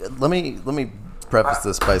many? Let me preface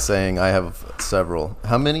this by saying I have several.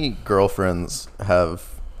 How many girlfriends have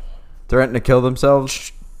Threatened to kill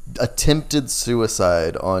themselves? attempted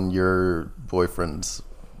suicide on your boyfriend's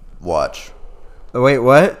watch? Wait,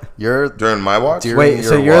 what? You're During my watch? During Wait,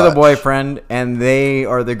 so your you're the watch. boyfriend and they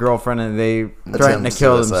are the girlfriend and they threatened to Attempt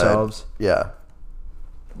kill suicide. themselves? Yeah.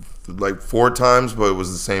 Like 4 times, but it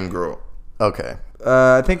was the same girl. Okay.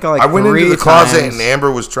 I think like I went 3 into the closet times. and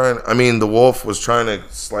Amber was the wolf was trying to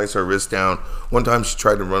slice her wrist down. One time she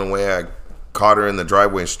tried to run away. I caught her in the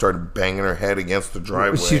driveway and she started banging her head against the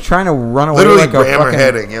driveway. Was she trying to run away Literally like a ram her fucking,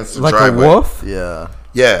 head against the like driveway. a wolf? Yeah.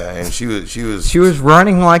 Yeah, and she was She was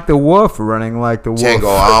running like the wolf, running like the wolf. Tango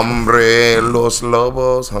hombre los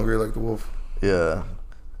lobos, hungry like the wolf. Yeah.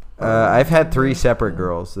 I've had 3 separate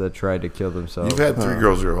girls that tried to kill themselves. You've had 3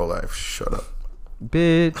 girls your whole life. Shut up.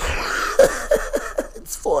 Bitch.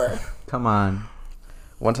 It's 4. Come on.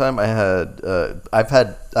 One time I had I've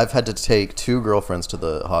had to take 2 girlfriends to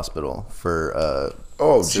the hospital for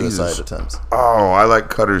suicide Jesus. attempts. Oh, I like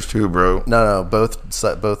cutters too, bro. No,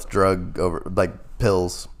 both drug over like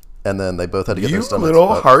pills, and then they both had to get You their stomachs little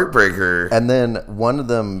up. heartbreaker. And then one of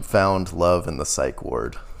them found love in the psych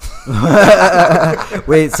ward.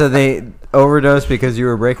 Wait, so they overdosed because you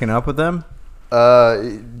were breaking up with them?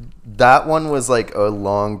 That one was like a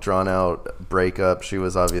long, drawn out breakup. She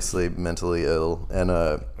was obviously mentally ill, and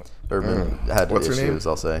Urban had What's her issues.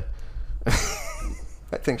 name? I'll say.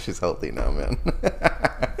 I think she's healthy now, man.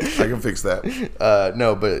 I can fix that.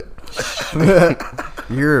 No, but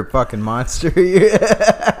You're a fucking monster.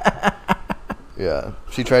 yeah,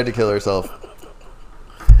 she tried to kill herself.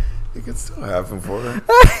 It could still happen for her.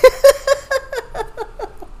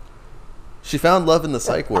 She found love in the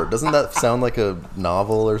psych ward. Doesn't that sound like a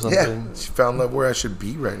novel or something? Yeah, she found love where I should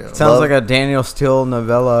be right now. Sounds Love- like a Daniel Steele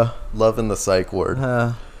novella. Love in the psych ward.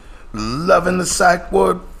 Love in the psych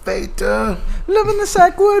ward, Feta. Living the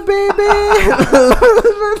sack wood, baby.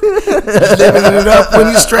 Living it up when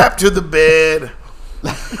you strap to the bed.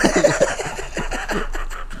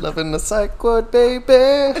 Love in the psych ward,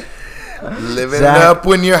 baby. Living Zach. it up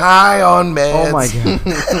when you're high on meds. Oh my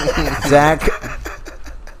god. Zach,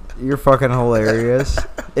 you're fucking hilarious.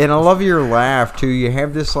 And I love your laugh too. You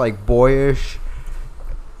have this like boyish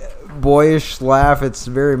laugh. It's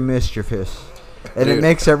very mischievous. And it Dude.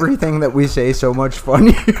 makes everything that we say so much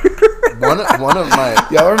funnier. One of my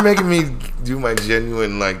Y'all are making me do my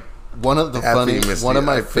genuine one of the happy funny misty. one of I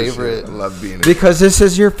my appreciate it. favorite I love being in Because this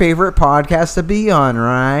is your favorite podcast to be on,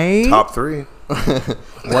 right? top 3.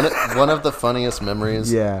 one of the funniest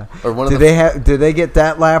memories. Yeah. Or one of Did they get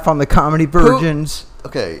that laugh on the Comedy Virgins?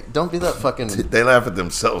 Okay, don't be that fucking. They laugh at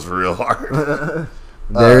themselves real hard.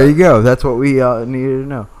 There you go. That's what we needed to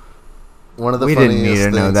know. One of the We funniest didn't need to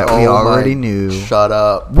know things. that. We Oh already my- knew. Shut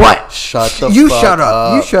up. What? Shut the You fuck shut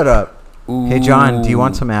up. You shut up. Ooh. Hey, John, do you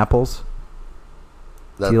want some apples?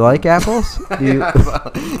 Do you like apples? Do you...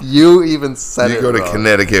 You even said You it go to wrong.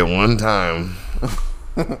 Connecticut one time.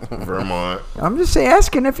 Vermont. I'm just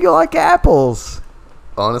asking if you like apples.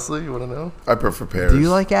 Honestly, you want to know? I prefer pears. Do you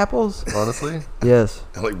like apples? Honestly, Yes.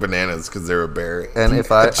 I like bananas because they're a berry. and if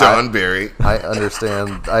John Berry. I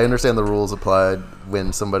understand the rules applied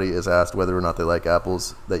when somebody is asked whether or not they like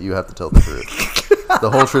apples. That you have to tell the truth, the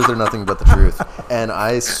whole truth, or nothing but the truth. And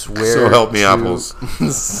I swear, So help me, apples.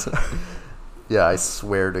 Yeah, I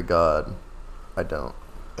swear to God, I don't.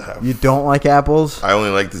 You don't like apples? I only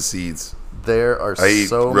like the seeds. There are I eat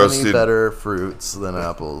so many roasted- better fruits than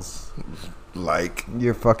apples. Like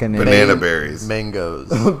You're fucking banana idiot. berries. Mangoes.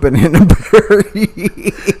 Banana Berry.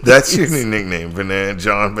 That's your new nickname,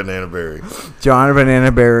 John Banana Berry. John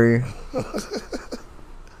Banana Berry.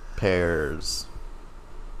 Pears.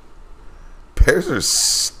 Pears are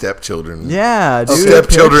stepchildren. Yeah, dude.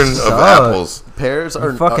 Stepchildren pears of suck. apples. Pears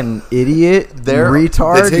are You fucking idiot. they're-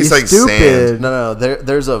 Retard. they taste you like stupid. sand. No.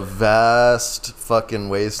 There's a vast fucking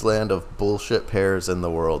wasteland of bullshit pears in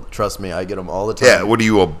the world. Trust me, I get them all the time. Yeah, what are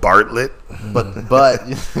you, a Bartlett? But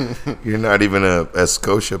You're not even a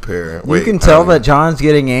Scotia pear. You can tell that John's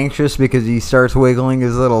getting anxious because he starts wiggling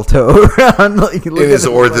his little toe around. Like, look his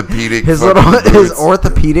at orthopedic his fucking little his boots.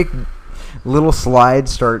 orthopedic little slides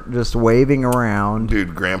start just waving around.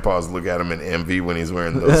 Dude, grandpas look at him in envy when he's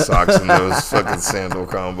wearing those socks and those fucking sandal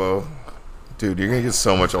combo. Dude, you're going to get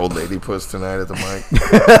so much old lady puss tonight at the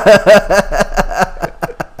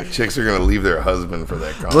mic. Chicks are going to leave their husband for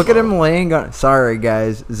that combo. Look at him laying on. Sorry,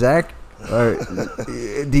 guys. Zach,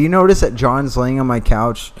 do you notice that John's laying on my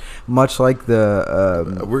couch, much like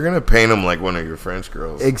the? We're going to paint him like one of your French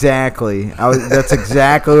girls. Exactly. That's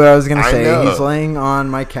exactly what I was gonna I say. know. He's laying on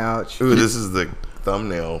my couch. Ooh, this is the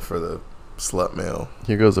thumbnail for the slut mail.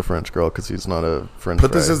 here goes a French girl because he's not a French.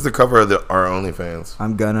 Put this fry. as the cover of our OnlyFans.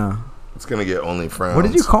 I'm gonna. It's going to get only frowns. What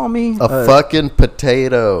did you call me? a fucking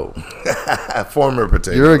potato. A former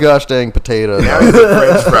potato. You're a gosh dang potato. Now he's a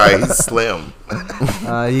French fry. He's slim.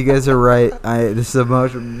 You guys are right. This is a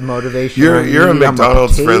motivation. You're a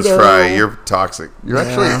McDonald's French fry. You're toxic. You're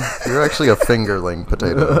actually a fingerling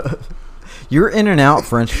potato. You're in and out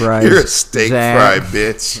French fries. You're a steak Zach. fry,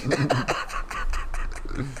 bitch.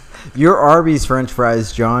 You're Arby's French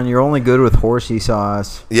fries, John. You're only good with horsey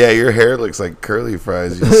sauce. Yeah, your hair looks like curly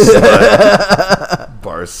fries. You slut.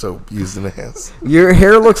 Bar soap used in ass. Your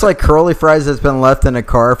hair looks like curly fries that's been left in a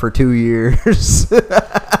car for 2 years. Your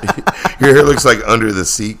hair looks like under the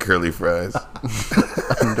seat curly fries.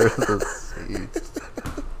 Under the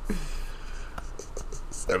seat.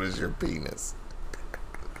 So does your penis.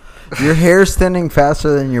 Your hair's thinning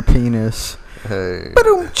faster than your penis. Hey.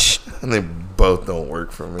 And they both don't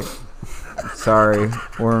work for me. Sorry,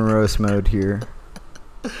 we're in roast mode here.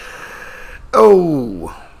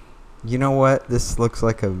 Oh. You know what? This looks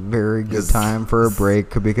like a very good time for a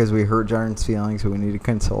break because we hurt John's feelings, so we need to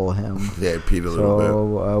console him. Yeah, I peed a little bit.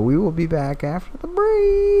 So we will be back after the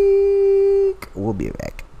break. We'll be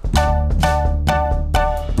back.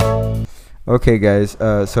 Okay, guys.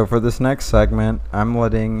 So for this next segment, I'm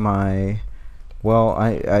letting my... Well,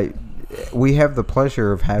 we have the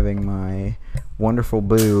pleasure of having my wonderful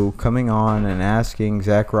boo coming on and asking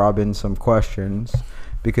Zach Robbins some questions,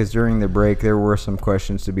 because during the break there were some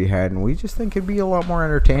questions to be had, and we just think it'd be a lot more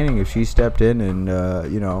entertaining if she stepped in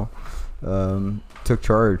and took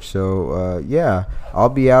charge. So yeah, I'll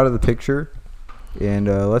be out of the picture, and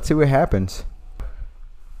let's see what happens.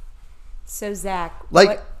 So Zach,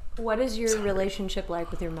 Like- what is your relationship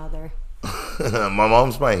like with your mother? My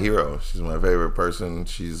mom's my hero. She's my favorite person.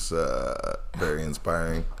 She's very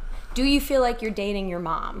inspiring. Do you feel like you're dating your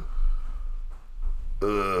mom?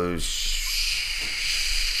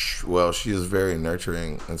 Well, she is very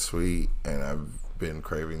nurturing and sweet, and I've been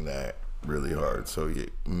craving that really hard. So yeah,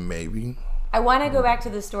 maybe. I want to go back to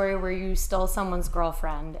the story where you stole someone's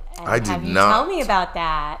girlfriend. And I did have you not. tell me about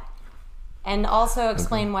that, and also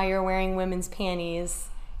explain why you're wearing women's panties.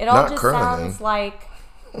 It all Not just currently. sounds like,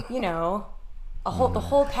 the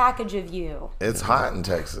whole package of you. It's hot in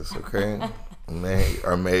Texas, okay? And they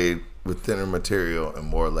are made with thinner material and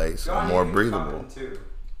more lace and more breathable.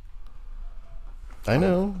 I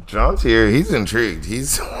know. John's here. He's intrigued. He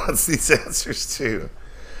wants these answers too.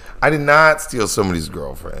 I did not steal somebody's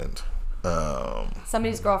girlfriend.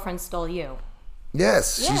 Somebody's girlfriend stole you.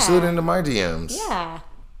 Yes, she Yeah. slid into my DMs. Yeah.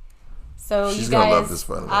 So She's you gonna love guys this,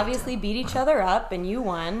 by the way. obviously beat each other up, and you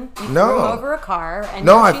won. You No. threw him over a car. And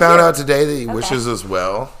No, now I she's found here. out today that he Okay. wishes us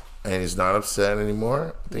well, and he's not upset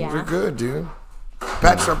anymore. Things Yeah. are good, dude.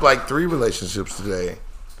 Patched up like 3 relationships today.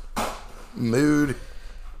 Mood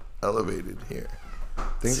elevated here.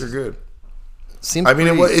 Things are good. Seems I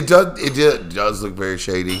mean, pretty- it does look very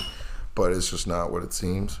shady, but it's just not what it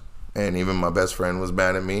seems. And even my best friend was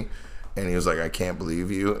mad at me, And he was like, I can't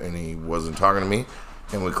believe you. And he wasn't talking to me.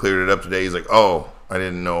 And we cleared it up today. He's like, oh, I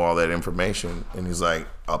didn't know all that information. And he's like,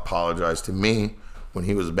 apologize to me when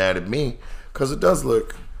he was mad at me. Because it does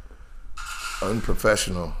look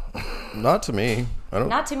unprofessional. Not to me. I don't.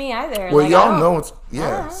 Not to me either. Well, like, y'all know it's,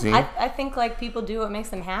 yeah. See? I think like people do what makes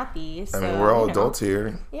them happy. So, I mean, we're all adults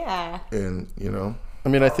here. Yeah. And, I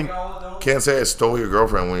mean, I think. Can't say I stole your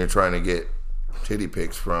girlfriend when you're trying to get titty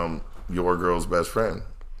pics from your girl's best friend.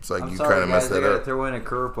 It's like you kind of messed that up. Throw in a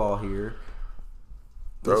curveball here.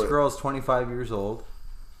 Throw This it. girl's 25 years old.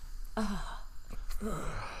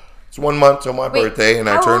 It's 1 month till my birthday, and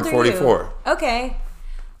I how turned old are you? 44. Okay.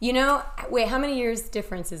 Wait, how many years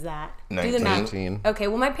difference is that? Do the math. 19. Okay,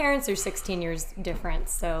 well, my parents are 16 years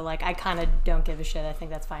difference, so like I kind of don't give a shit. I think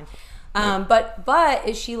that's fine. But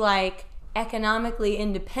is she like economically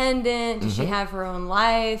independent? Does she have her own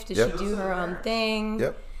life? Does she do her own thing?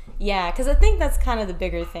 Yep. Yeah, because I think that's kind of the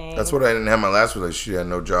bigger thing. That's what I didn't have my last relationship. She had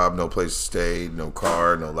no job, no place to stay, no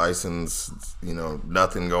car, no license,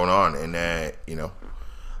 nothing going on. And that,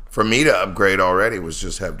 for me to upgrade already was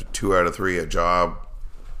just have 2 out of 3, a job,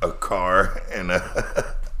 a car, and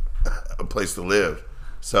a place to live.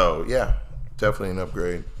 So, yeah, definitely an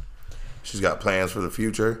upgrade. She's got plans for the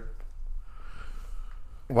future.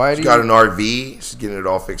 She's got an RV. She's getting it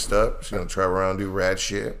all fixed up. She's going to travel around and do rad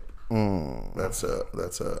shit. That's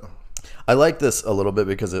I like this a little bit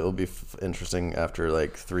because it will be interesting after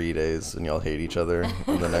like 3 days and y'all hate each other.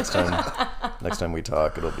 And the next time we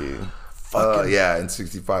talk, it'll be fucking. Yeah, and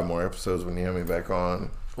 65 more episodes when you have me back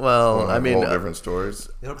on. Well, I mean, all different stories.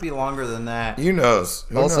 It'll be longer than that. Who knows?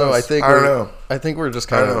 Who also, knows? I don't know. I think we're just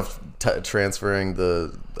kind of transferring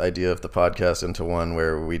the idea of the podcast into one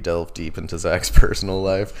where we delve deep into Zach's personal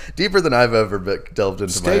life, deeper than I've ever delved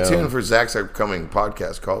into my own. Stay tuned for Zach's upcoming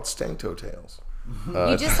podcast called Stank Toe Tales.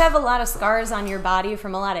 You just have a lot of scars on your body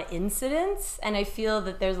from a lot of incidents, and I feel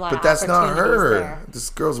that there's a lot But of that's not opportunities her. there. This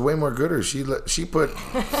girl's way more gooder. She put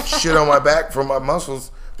shit on my back from my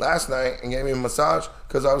muscles last night and gave me a massage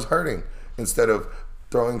because I was hurting instead of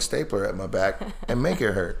throwing stapler at my back and make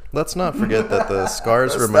it hurt. Let's not forget that the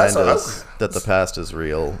scars That's remind all. us that the past is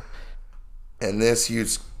real. And this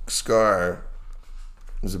huge scar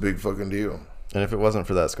is a big fucking deal. And if it wasn't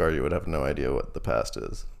for that scar, you would have no idea what the past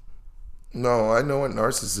is. No, I know what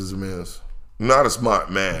narcissism is. I'm not a smart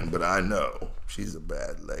man, but I know she's a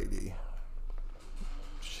bad lady.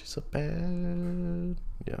 She's a bad...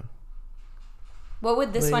 Yeah. What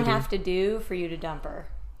would this one Lady. have to do for you to dump her?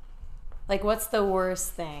 Like, what's the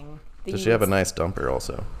worst thing? Does she have a nice dumper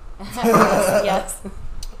also? Yes.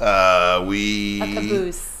 We A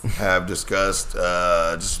caboose. have discussed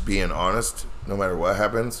just being honest, no matter what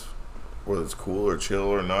happens, whether it's cool or chill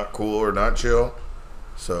or not chill.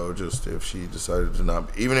 So just if she decided to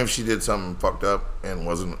not, even if she did something fucked up and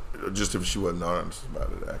wasn't, just if she wasn't honest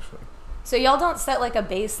about it, actually. So y'all don't set like a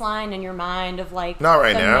baseline in your mind of like Not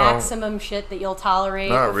right the now. maximum shit that you'll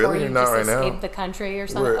tolerate Not before really, you not just right now. escape the country or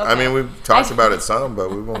something? I mean, we've talked about it some,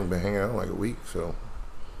 but we've only been hanging out like a week, so.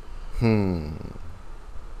 I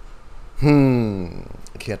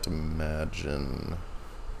can't imagine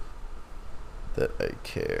that I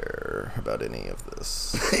care about any of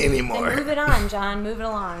this. Anymore. Then move it on, John. Move it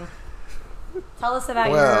along. Tell us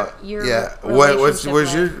about your yeah. relationship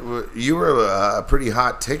Was life. you were a pretty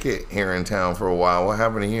hot ticket here in town for a while. What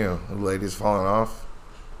happened to you? The ladies falling off?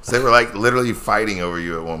 So they were like literally fighting over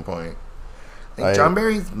you at one point. Like, John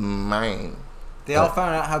Barry's mine. They all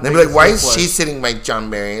found out how They'd big be like, his why dick is was. she sitting by John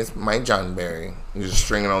Barry? It's my John Barry. You're just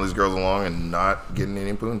stringing all these girls along and not getting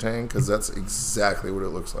any poontang? Because that's exactly what it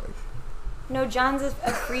looks like. No, John's a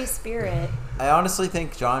free spirit. I honestly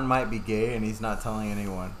think John might be gay and he's not telling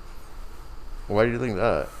anyone. Why do you think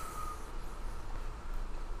that?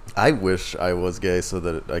 I wish I was gay so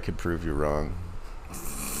that I could prove you wrong.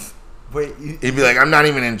 Wait, He'd be like, I'm not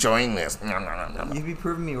even enjoying this. you'd be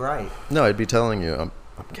proving me right. No, I'd be telling you I'm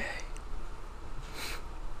gay.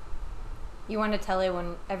 You want to tell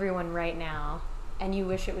everyone right now, and you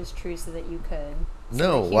wish it was true so that you could.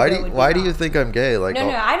 No, that why Hugo do would be why do wrong. you think I'm gay? Like, No,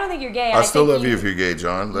 I don't think you're gay. I still think love you if you're gay,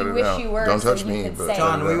 John. Let you it wish out. you were, Don't so touch you me. could But say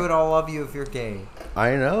John, it. we would all love you if you're gay.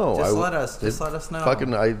 I know. Just let us know.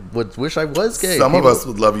 Fucking, I would wish I was gay. Some of us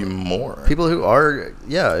would love you more. People who are,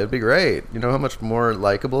 yeah, it'd be great. You know how much more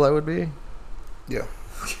likable I would be? Yeah.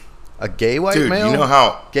 A gay white Dude, male? you know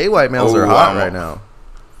how... Gay white males Oh, are hot wow. right now.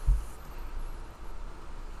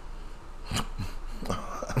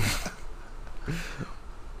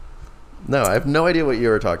 No, I have no idea what you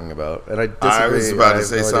were talking about, and I disagree. I was about to have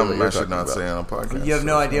say no idea something what I you're should talking not about. say on a podcast. You have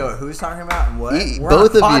no idea what who's talking about and what? We're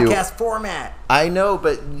Both on of you. podcast format. I know,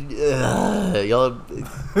 but y'all.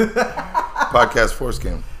 Podcast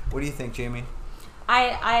foreskin. What do you think, Jamie?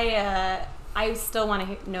 I still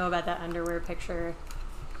want to know about that underwear picture.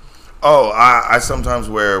 Oh, I sometimes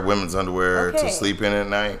wear women's underwear to Okay. sleep in at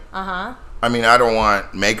night. Uh-huh. I mean, I don't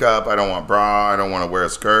want makeup. I don't want bra. I don't want to wear a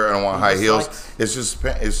skirt. I don't want high just heels. likes-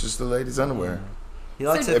 It's just the ladies' underwear. He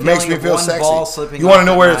likes So- the It makes feeling me of feel one sexy. ball slipping You want to off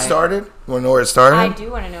know at where it night. started? You want to know where it started? I do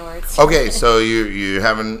want to know where it's Okay, so you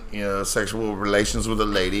having sexual relations with a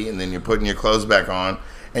lady, and then you're putting your clothes back on,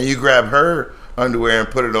 and you grab her underwear and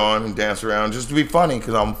put it on and dance around just to be funny,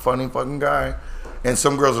 because I'm a funny fucking guy. And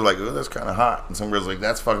some girls are like, oh, that's kind of hot, and some girls are like,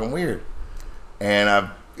 that's fucking weird. And I've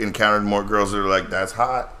encountered more girls that are like, that's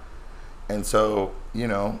hot. And so,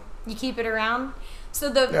 You keep it around. So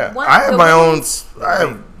the yeah. one, I have the my own. women's- I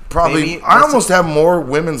have probably. Maybe I that's almost have more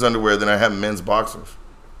women's underwear than I have men's boxers.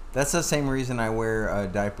 That's the same reason I wear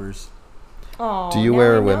diapers. Oh, Do you now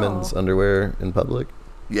wear I know. women's underwear in public?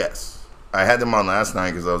 Yes, I had them on last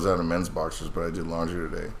night because I was out of men's boxers, but I did laundry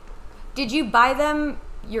today. Did you buy them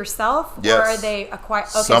yourself, Yes. or are they acquired?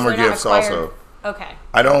 Okay, Some so are they're not gifts acquired. also. Okay.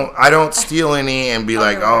 I don't steal any and be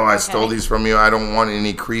like, Underwear, oh, I okay. stole these from you. I don't want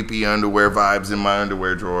any creepy underwear vibes in my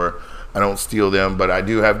underwear drawer. I don't steal them, but I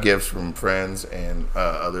do have gifts from friends and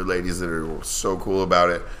other ladies that are so cool about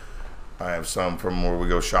it. I have some from where we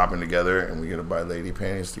go shopping together and we get to buy lady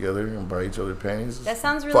panties together and buy each other panties. That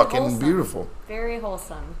sounds really fucking wholesome. beautiful. Very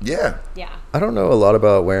wholesome. Yeah. Yeah. I don't know a lot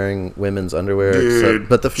about wearing women's underwear, Dude,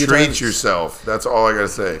 but the few treat times, yourself. That's all I gotta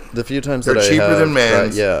say. the few times They're that cheaper I have, than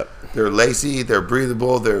men's. yeah. They're lacy. They're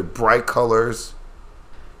breathable. They're bright colors.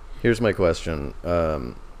 Here's my question: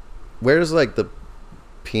 where does like the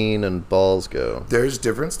peen and balls go? There's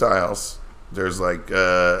different styles. There's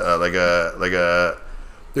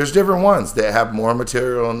there's different ones that have more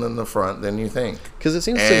material in the front than you think. Because it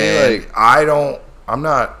seems to And me like I'm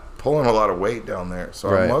not pulling a lot of weight down there, so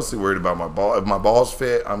Right. I'm mostly worried about my ball. If my balls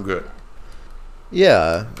fit, I'm good.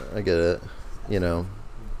 yeah, I get it.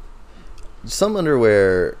 Some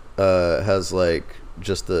underwear has like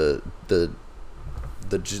just the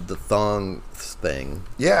thong thing.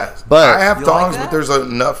 Yeah, But- I have You like thongs, that? but there's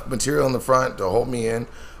enough material in the front to hold me in,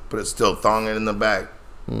 but it's still thonging in the back.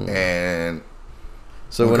 And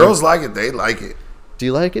So when when girls like it, they like it. do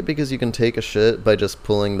you like it because you can take a shit by just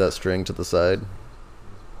pulling that string to the side?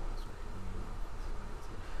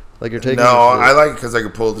 Like you're taking. No, a shit. I like it because I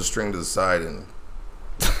can pull the string to the side and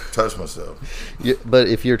touch myself. But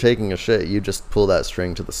if you're taking a shit, you just pull that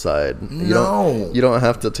string to the side. No. You don't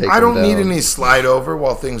have to take. I them don't need down. any slide over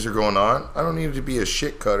while things are going on. I don't need it to be a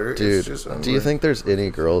shit cutter. Dude, It's just do you think there's any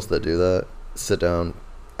girls that do that? Sit down.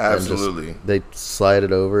 and just- Absolutely. they slide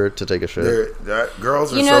it over to take a shit.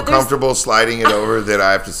 Girls are You know, so there's- comfortable sliding it over that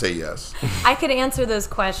I have to say yes. I could answer those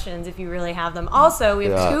questions if you really have them. Also, we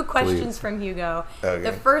have Yeah, two questions please. from Hugo. Okay.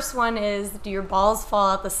 The first one is, do your balls fall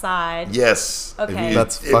out the side? Yes. Okay.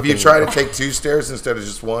 That's If you fucking- try to take 2 stairs instead of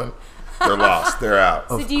just one, they're lost. They're out.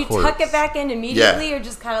 So do you course. tuck it back in immediately or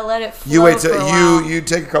just kind of let it flow You wait for till a while? you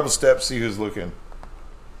take a couple steps, see who's looking.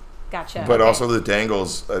 Gotcha. But okay. also the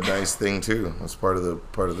dangle's a nice thing too. That's part of the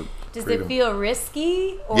Does freedom. it feel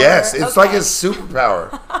risky? Or, Yes, it's like okay. a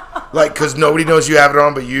superpower. Like, because nobody knows you have it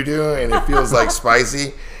on, but you do, and it feels like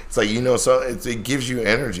spicy. It's like, so it gives you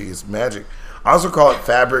energy. It's magic. I also call it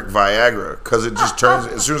fabric Viagra because it just turns.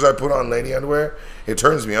 As soon as I put on lady underwear, it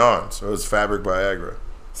turns me on. So it's fabric Viagra.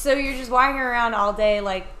 So you're just walking around all day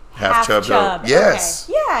like Half half chubbed up. chub. Yes.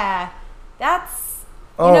 Okay. Yeah. That's.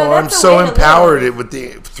 Oh, I'm that's a so way to empowered live. it with the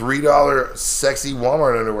 $3 sexy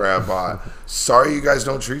Walmart underwear I bought. Sorry, you guys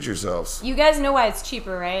don't treat yourselves. You guys know why it's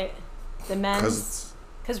cheaper, right? The men's. Because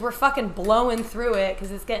Because we're fucking blowing through it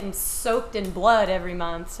because it's getting soaked in blood every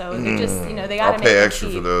month. So they just, they got to I'll make pay it extra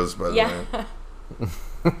cheap. for those, by the way. Yeah.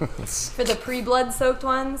 For the pre-blood soaked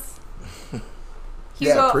ones.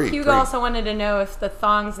 Yeah, Hugo pre. also wanted to know if the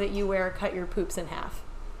thongs that you wear cut your poops in half.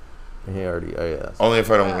 He already. Oh yeah. Only if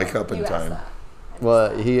I don't wake up in You asked time. that.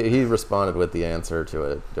 Well, he responded with the answer to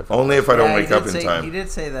it differently. Only if I don't Yeah, wake he up did in say- time. He did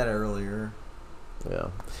say that earlier. Yeah.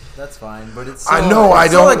 That's fine, but it's. I still- know it's I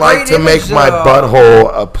still don't a like great to make image, my though.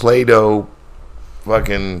 butthole a Play-Doh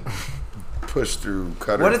fucking push through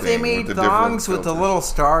cutter. What if they thing made with the different thongs with the filters. little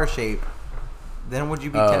star shape? Then would you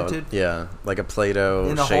be tempted? Yeah, like a Play-Doh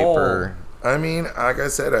In a shaper. I mean, like I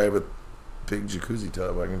said, I have a big jacuzzi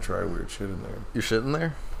tub. I can try weird shit in there. You shitting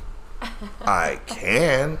there? I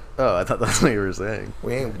can. Oh, I thought that's what you were saying.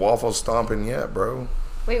 We ain't waffle stomping yet, bro.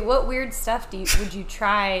 Wait, what weird stuff would you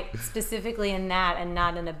try specifically in that and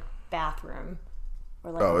not in a bathroom?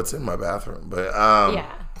 Or like, Oh, it's in my bathroom, but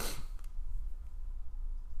yeah.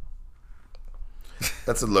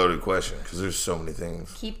 that's a loaded question because there's so many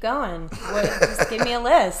things. Keep going. Just give me a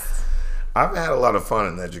list. I've had a lot of fun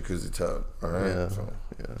in that jacuzzi tub. All right. Yeah. So,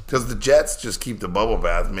 Because the jets just keep the bubble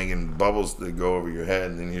bath making bubbles that go over your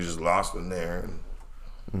head, and then you're just lost in there.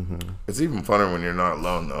 It's even funner when you're not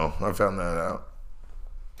alone, though. I found that out.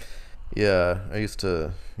 Yeah, I used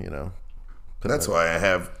to, That's why I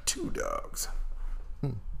have 2 dogs.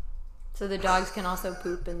 So the dogs can also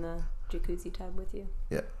poop in the jacuzzi tub with you?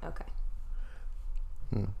 Yeah. Okay.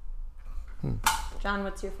 John,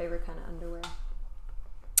 what's your favorite kind of underwear?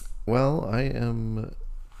 Well, I am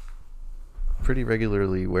pretty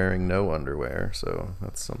regularly wearing no underwear, so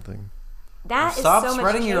that's something. That Stop is so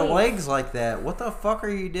spreading much your change. legs like that. What the fuck are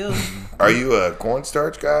you doing? Are you a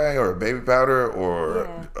cornstarch guy or a baby powder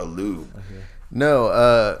or a lube?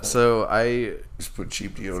 No, so I Just put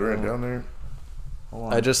cheap deodorant down there.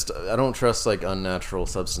 I don't trust like unnatural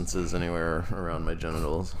substances anywhere around my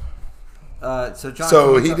genitals. So John.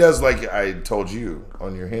 So he does like I told you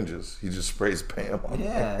on your hinges. He just sprays Pam on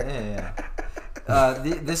Yeah.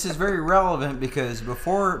 This is very relevant because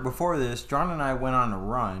before this, John and I went on a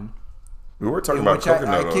run. We were talking In about which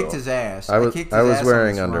coconut I kicked oil. his ass. I was kicked his ass on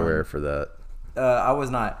wearing this underwear run. for that. I was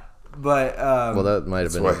not. But Well, that might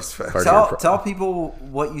have been why he's fat. part of your tell people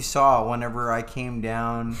what you saw whenever I came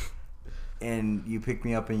down and you picked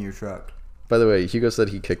me up in your truck. By the way, Hugo said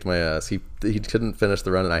he kicked my ass. He couldn't finish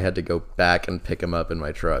the run, and I had to go back and pick him up in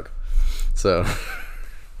my truck. So,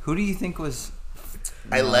 Who do you think was?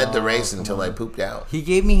 I led the race until I pooped out. He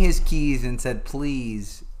gave me his keys and said,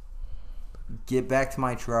 "Please get back to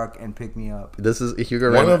my truck and pick me up." this is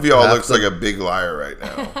Hugo. One ran of y'all half looks like a big liar right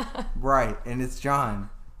now. Right, and it's John.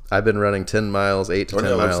 I've been running 10 miles, 8 to One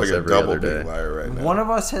 10 of y'all looks miles like a every double other big day. liar right now. One of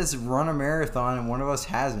us has run a marathon and one of us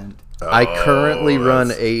hasn't. I currently run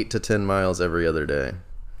that's- 8 to 10 miles every other day.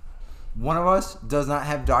 One of us does not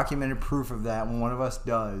have documented proof of that, and one of us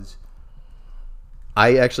does.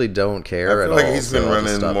 I actually don't I care at feel like all. he's been so I'll just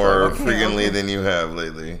running stop more talking. frequently okay. than you have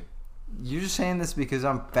lately. You're just saying this because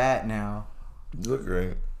I'm fat now. You look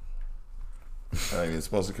great. I mean,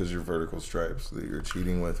 it's mostly because your vertical stripes that you're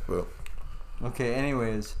cheating with, but Okay,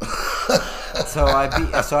 anyways. so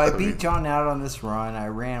I beat John out on this run. I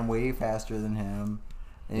ran way faster than him.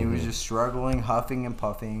 And he was just struggling, huffing and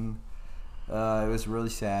puffing. It was really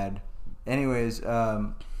sad. Anyways,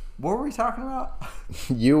 what were we talking about?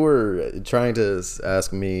 You were trying to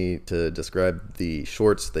ask me to describe the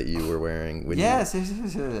shorts that you were wearing when Yes.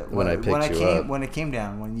 when I picked you up. When it came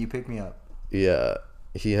down, when you picked me up. Yeah,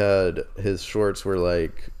 he had his shorts were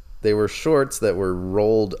like they were shorts that were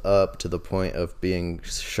rolled up to the point of being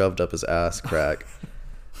shoved up his ass crack.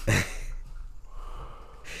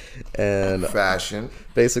 And fashion.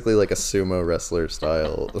 basically like a sumo wrestler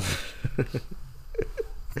style.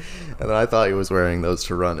 And then I thought he was wearing those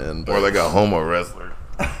to run in, Or but like a homo wrestler.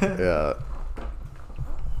 yeah.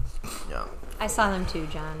 I saw them too,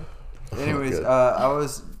 John. Anyways, Good. I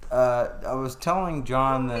was telling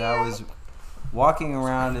John that I was walking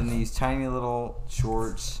around in these tiny little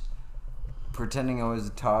shorts, pretending I was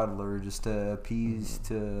a toddler, just to appease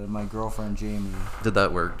to my girlfriend Jamie. Did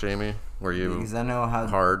that work, Jamie? Were you Because I know how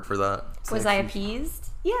hard for that? Was I appeased?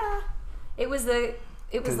 Yeah. It was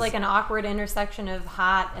like an awkward intersection of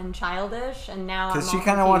hot and childish, and now I'm Because she all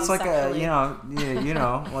kind of wants confused like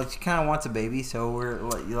sexually. like she kind of wants a baby. So we're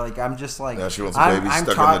like I'm just like Now she wants a baby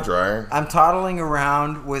stuck in the dryer. I'm toddling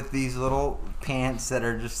around with these little pants that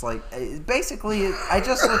are just like basically I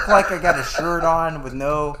just look like I got a shirt on with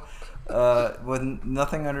no with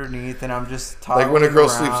nothing underneath, and I'm just toddling Like when a girl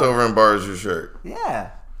around. sleeps over and borrows your shirt.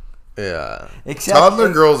 Yeah. Yeah. Except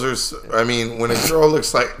Toddler girls are. I mean, when a girl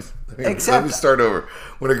looks like. Let Except- me start over.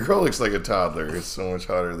 When a girl looks like a toddler, it's so much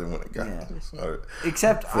hotter than when a guy Yeah. looks hotter.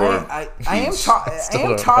 Except For I am peace. I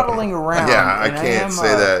am toddling around. Yeah, I and can't am,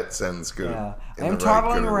 say that sentence good. Yeah, in I am the right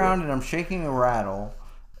toddling good around way. and I'm shaking a rattle.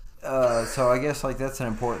 So I guess like that's an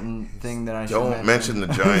important thing that I should Don't mention the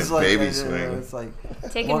giant It's like, baby swing. It's like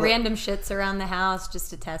Taking well, random shits around the house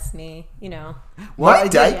just to test me, you know. well, My I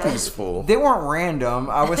did- diaper's full. They weren't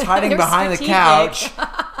random. I was hiding They're behind the strategic.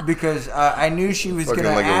 couch because I knew she was Fucking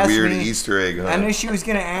gonna like ask a weird me. Easter egg I hunt. knew she was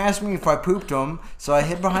gonna ask me if I pooped them, so I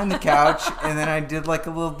hid behind the couch and then I did like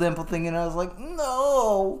a little dimple thing, and I was like,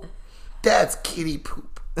 no. That's kitty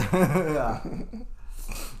poop. Yeah.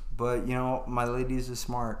 But you know, my lady is a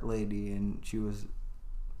smart lady, and she was.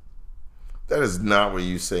 That is not what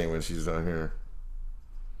you say when she's not here.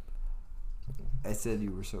 I said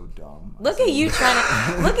you were so dumb. Look at you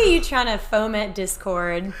trying to foment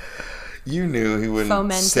discord. You knew he wouldn't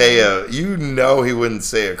Fomenting. say he wouldn't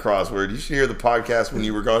say a crossword. You should hear the podcast when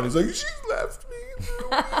you were gone. He's like, she left me for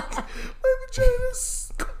a week. My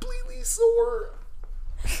vagina's completely sore.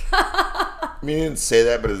 I mean, he didn't say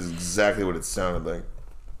that, but it's exactly what it sounded like.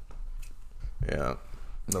 Yeah.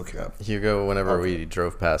 No cap. Hugo, whenever we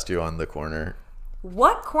drove past you on the corner.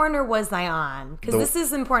 What corner was I on? Because this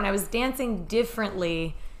is important. I was dancing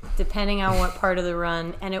differently depending on what part of the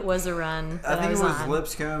run, and it was a run that I think was it was on.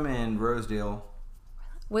 Lipscomb and Rosedale.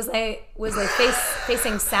 Was I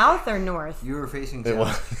facing south or north? You were facing It south.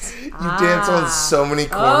 was. You dance on so many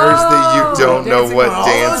corners that you don't know Dancing what on all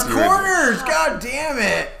dance those you're corners. God damn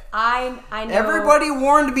it! I know. Everybody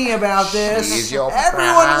warned me about this. She's your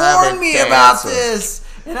Everyone private warned me about dancer. this,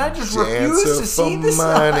 and I just refused Dancer to see for the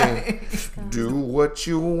money. sign. Do what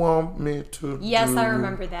you want me to do. Yes, I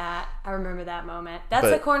remember that. I remember that moment. That's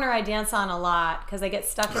But- a corner I dance on a lot because I get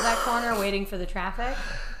stuck in that corner waiting for the traffic.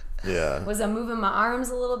 Yeah. Was I moving my arms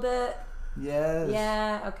a little bit? Yes.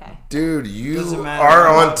 Yeah, okay. Dude, you Doesn't matter. are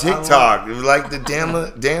I on love- TikTok. Like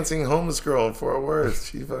the dancing homeless girl in Fort Worth.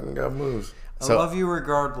 She fucking got moves. I love you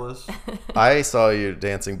regardless. I saw you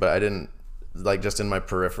dancing, but I didn't, like, just in my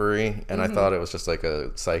periphery, and I thought it was just like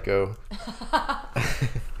a psycho.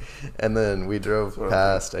 And then we drove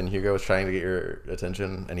past, and Hugo was trying to get your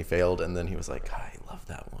attention, and he failed, and then he was like, I love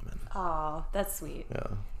that woman. Oh, that's sweet. Yeah.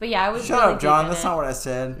 But yeah, I was Shut really up, John. deep in That's it. not what I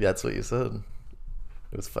said. Yeah, that's what you said.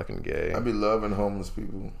 It was fucking gay. I be loving homeless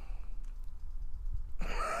people.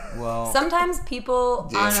 Well, Sometimes people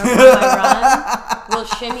on a run will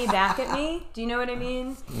shimmy back at me. Do you know what I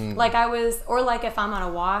mean? Like like if I'm on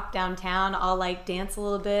a walk downtown, I'll like dance a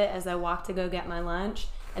little bit as I walk to go get my lunch.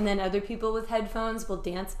 And then other people with headphones will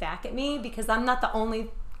dance back at me because I'm not the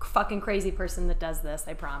only fucking crazy person that does this,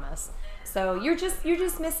 I promise. So you're just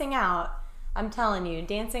missing out. I'm telling you,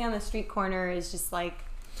 dancing on the street corner is just like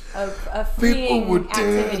a freeing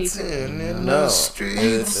activity for me. in No, the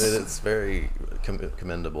streets. it's very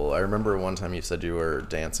commendable. I remember one time you said you were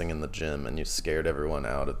dancing in the gym and you scared everyone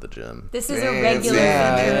out at the gym. This is a regular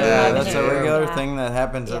yeah, feature. yeah, of that's the a show. regular Yeah. thing that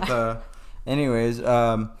happens at the. Anyways,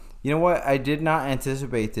 you know what? I did not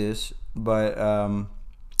anticipate this, but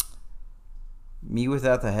me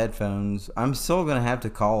without the headphones, I'm still gonna have to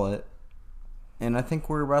call it. And I think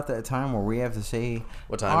we're about that time where we have to say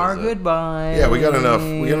What time our is it? goodbyes. Yeah, we got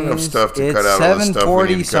enough stuff to it's cut out all the stuff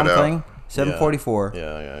we need to cut out. something. 7:44.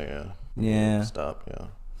 Yeah. Yeah. Stop, yeah.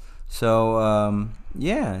 So,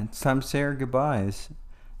 yeah, it's time to say our goodbyes.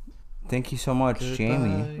 Thank you so much,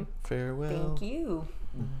 Jamie. Goodbye, farewell. Thank you.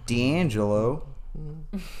 D'Angelo,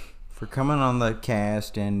 for coming on the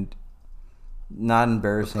cast and not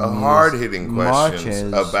embarrassing me Hard as hitting much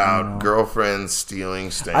questions as, about you know. girlfriends stealing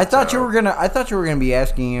stank. I thought you were gonna be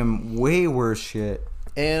asking him way worse shit,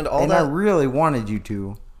 And all and that I really wanted you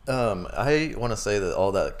to. I want to say that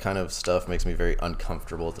all that kind of stuff makes me very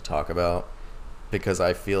uncomfortable to talk about because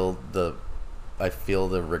I feel the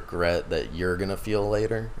regret that you're gonna feel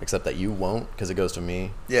later, except that you won't because it goes to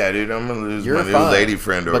me. Yeah, dude, I'm gonna lose You're my new fine, lady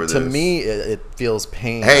friend over but this. to me, it feels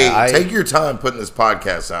pain. Hey, take your time putting this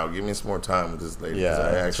podcast out. Give me some more time with this lady. Yeah, 'cause I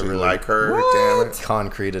it's actually really- like her. What? Damn it.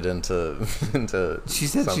 concreted into She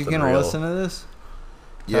said she's something gonna real. listen to this.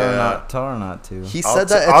 Yeah. Tell her not to. He I'll said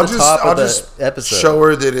that I'll at the top I'll of the just episode. show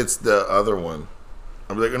her that it's the other one.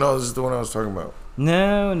 I'll be like, no, this is the one I was talking about.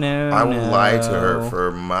 No, I will lie to her no.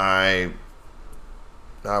 for my.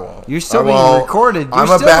 I won't. You're still I being won't. recorded. You're I'm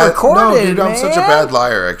still a bad. recorded, No, dude, I'm such a man. bad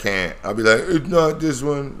liar. I can't. I'll be like, it's not this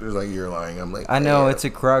one. It's like you're lying. I'm like, I know "Yeah." it's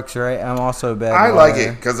a crux, right? I'm also a bad. I like liar.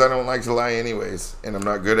 it because I don't like to lie anyways, and I'm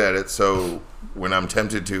not good at it. So when I'm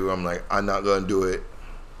tempted to, I'm like, I'm not gonna do it.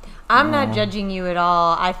 I'm not judging you at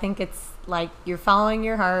all. I think it's like you're following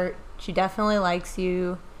your heart. She definitely likes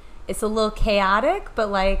you. It's a little chaotic, but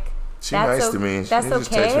like She's that's nice to me. That's She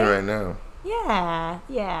just text me okay. right now.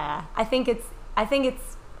 Yeah. I think it's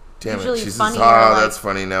Damn usually it. She says, funnier. "Ah, like, that's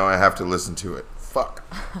funny. Now I have to listen to it." Fuck.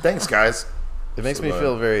 Thanks, guys. It makes me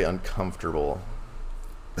feel very uncomfortable.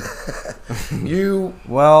 You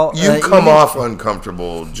Well, come off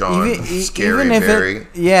uncomfortable, John. Scary even if Barry.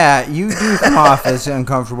 yeah, you do come off as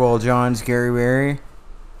uncomfortable, John Scary Barry.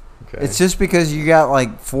 Okay. It's just because you got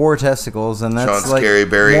like 4 testicles, and that's John like Scary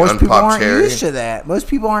Barry, most people unpopped aren't cherry. used to that. Most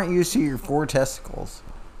people aren't used to your 4 testicles.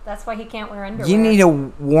 that's why he can't wear underwear. You need to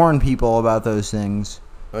warn people about those things.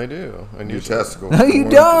 I do. I New need testicle. No, you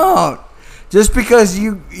don't. Just because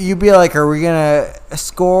you be like, are we gonna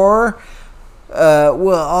score?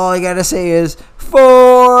 Well, all I gotta say is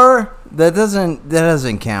 4. That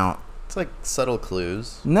doesn't count. It's like subtle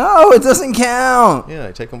clues. No, it doesn't count. Yeah,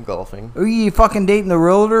 I take them golfing. Are you fucking dating the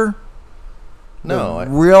realtor? No,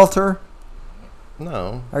 Realtor?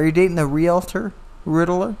 no, Are you dating the realtor?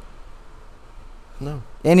 Riddler? no.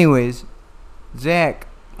 Anyways, Zach,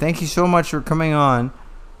 thank you so much for coming on.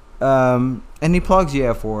 Any plugs you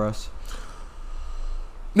have for us?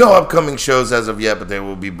 No upcoming shows as of yet, but they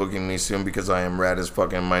will be booking me soon because I am rad as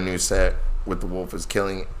fuck in my new set. with the wolf is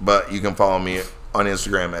killing. But you can follow me on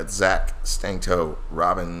Instagram at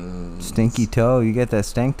ZackyStankyToeyRobbins. Stinky toe. You got that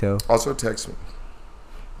stank toe. Also text me.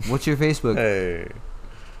 What's your Facebook? Hey.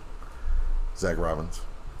 Zach Robbins.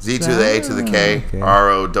 Z to the A to the K. Okay.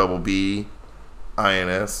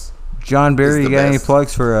 ROBBINS. John Barry, Is you the got any best.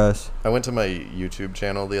 plugs for us? I went to my YouTube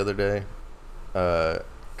channel the other day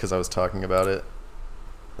because I was talking about it,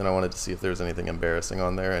 and I wanted to see if there was anything embarrassing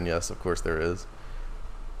on there, and yes, of course there is.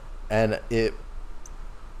 And it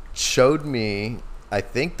showed me, I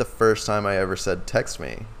think, the first time I ever said text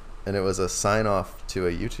me, and it was a sign-off to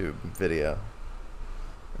a YouTube video.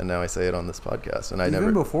 And now I say it on this podcast, and I Even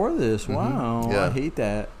never... before this. Mhm. Wow. Yeah. I hate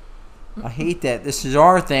that. I hate that. This is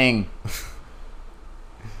our thing.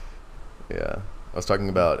 Yeah. I was talking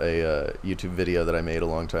about a YouTube video that I made a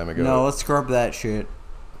long time ago. No, let's scrub that shit.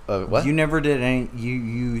 What? You never did any.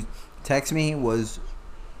 You text me was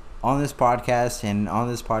on this podcast and on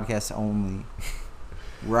this podcast only,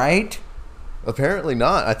 right? Apparently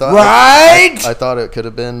not. I thought Right? I thought it could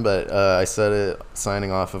have been, but I said it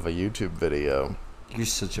signing off of a YouTube video. You're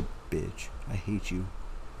such a bitch. I hate you.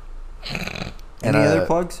 And, Any other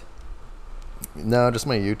plugs? No, just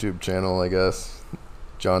my YouTube channel, I guess.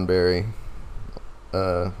 John Barry.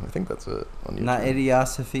 I think that's it on YouTube. Not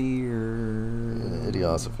Idiosophy or...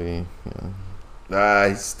 Idiosophy. Yeah.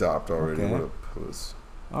 I stopped already. Okay. What a puss.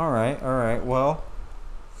 All right. Well,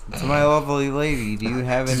 to my lovely lady, do you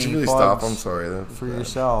have Did any you really plugs stop? I'm sorry. for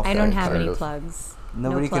yourself? I don't have kind any of. plugs.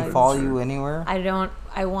 Nobody No can plugs. follow you anywhere? I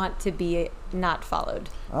want to be not followed.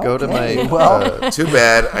 Go to Okay. my... Well, Too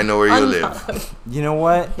bad. I know where you live. Unfollowed. you know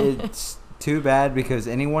what? It's too bad because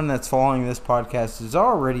anyone that's following this podcast is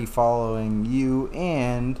already following you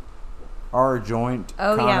and our joint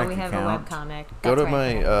Oh yeah, comic we have account. a webcomic. Go That's to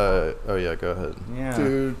right. my... oh, yeah, go ahead. Yeah.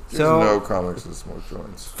 Dude, there's So- no comics and smoke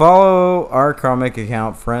joints. Follow our comic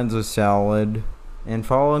account, Friends with Salad, and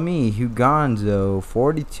follow me,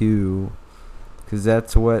 Hugonzo42, because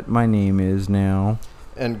that's what my name is now.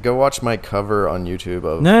 And go watch my cover on YouTube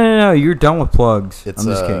of... No, you're done with plugs. It's, I'm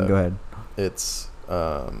just kidding. Go ahead. It's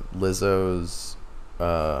Lizzo's...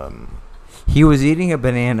 He was eating a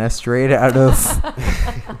banana straight out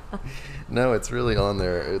of... No, it's really on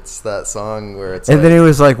there. It's that song where it's and like... then he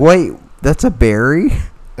was like, wait, that's a berry?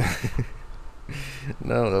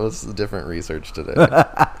 No, that was a different research today.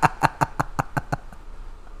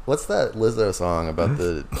 What's that Lizzo song about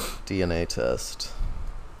the DNA test?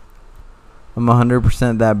 I'm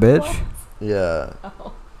 100% that bitch. Yeah,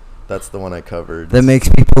 Oh. that's the one I covered. That makes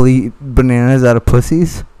people eat bananas out of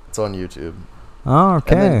pussies? It's on YouTube. Oh,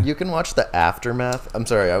 okay. And then you can watch the aftermath. I'm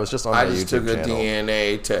sorry, I was just on my I just YouTube took a channel.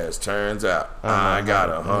 DNA test. Turns out I got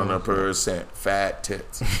 100% fat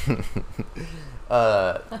tits.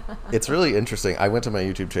 It's really interesting. I went to my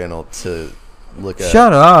YouTube channel to look at...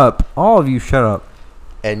 Shut up. All of you shut up.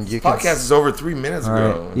 And you can... Podcast is over 3 minutes All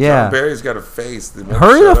ago. right, yeah. John Barry's got a face. That won't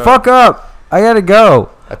Hurry shut the fuck up. I gotta go.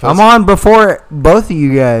 I'm on before both of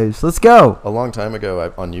you guys. Let's go. A long time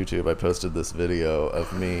ago on YouTube, I posted this video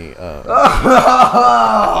of me...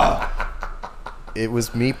 it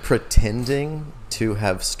was me pretending to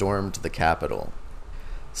have stormed the Capitol.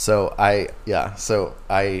 So I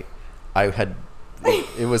had...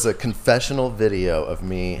 It was a confessional video of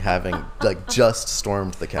me having like just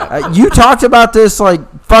stormed the Capitol. You talked about this like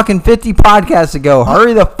fucking 50 podcasts ago.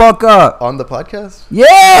 Hurry the fuck up. On the podcast?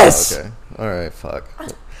 Yes. Okay. All right. Fuck.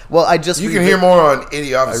 Well, I just... You can hear more on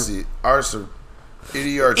Idiocracy.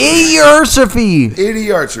 Idiosophy.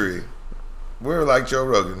 Idiarchery. We're like Joe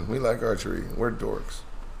Rogan. We like archery. We're dorks.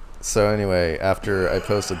 So anyway, after I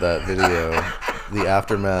posted that video, the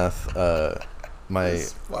aftermath... my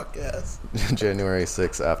Fuck ass. January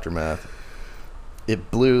 6th aftermath,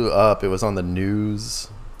 it blew up. It was on the news.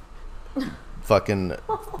 Fucking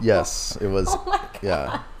yes, it was. Oh my God.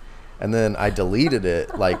 Yeah, and then I deleted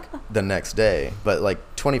it like the next day, but like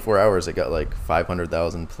 24 hours it got like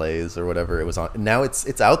 500,000 plays or whatever. It was on. Now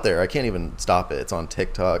it's out there. I can't even stop it. It's on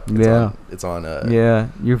TikTok. It's on Yeah,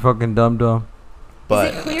 you're fucking dumb.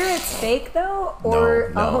 But Is it clear it's fake though,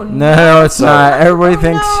 or No. oh No, it's not. Everybody Oh,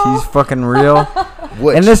 thinks no. he's fucking real.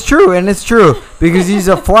 which, And it's true because he's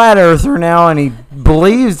a flat earther now and he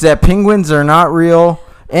believes that penguins are not real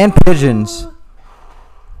and pigeons.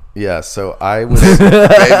 yeah. So I was Baby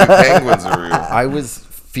penguins are real. I was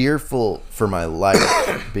fearful for my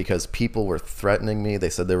life because people were threatening me. They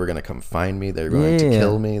said they were going to come find me. They were going to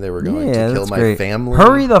kill me. They were going to kill that's my great. family.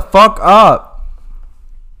 Hurry the fuck up.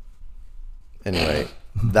 Anyway,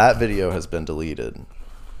 that video has been deleted.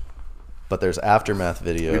 But there's aftermath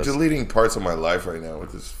You're videos deleting parts of my life right now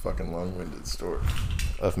with this fucking long-winded story.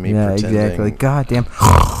 of me Yeah, pretending. exactly. God damn.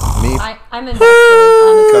 I'm invested,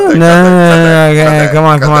 honestly. No,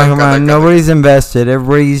 come on. Nobody's invested.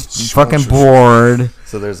 Everybody's fucking bored.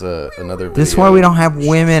 So there's another video. This is why we don't have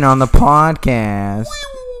women on the podcast.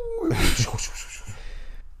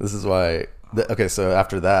 This is why. Okay, so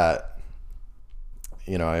after that,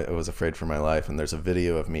 I was afraid for my life, and there's a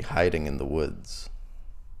video of me hiding in the woods.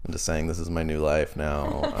 I'm just saying, this is my new life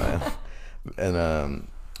now.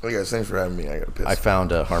 Oh, yeah, thanks for having me. I got to piss. I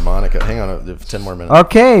found a harmonica. Hang on, 10 more minutes.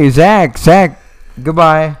 Okay, Zach,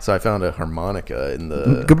 goodbye. So I found a harmonica in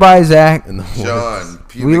the. Goodbye, Zach. In the woods. John,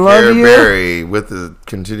 pubic We love hair you. Barry with the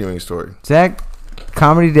continuing story. Zach,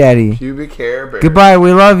 comedy daddy. Pubic hair Barry. Goodbye,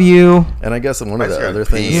 we love you. And I guess one of the other We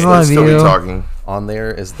things love still you. be talking. on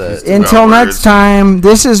there is that Until words. next time,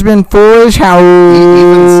 this has been Foolish How.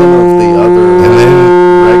 even some of the other And then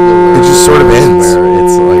regular it just sort of ends. where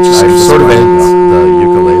it's like Just I just sort of playing ends. the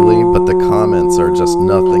ukulele, but the comments are just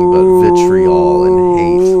nothing but vitriol and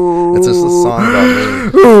hate. It's just a song about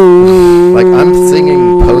me. Like I'm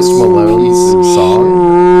singing Post Malone's song.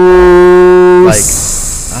 Like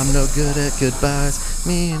I'm no good at goodbyes.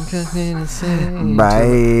 Me and cooking and singing.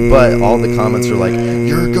 Bye. But all the comments are like,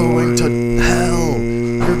 "You're going to hell.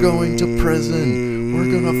 You're going to prison. We're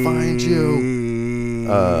gonna find you."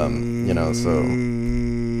 So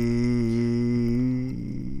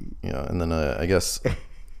and then I guess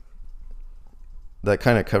that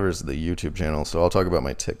kind of covers the YouTube channel. So I'll talk about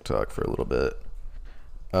my TikTok for a little bit.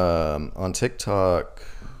 On TikTok,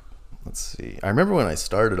 let's see. I remember when I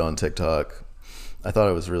started on TikTok, I thought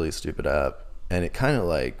it was a really stupid app, and it kind of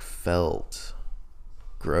like felt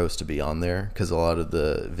gross to be on there because a lot of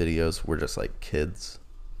the videos were just like kids.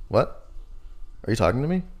 What? Are you talking to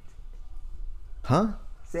me? Huh?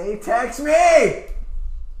 Say text me.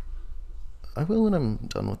 I will when I'm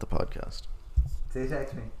done with the podcast. Say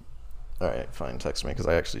text me. All right, fine. Text me because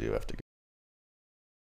I actually do have to go.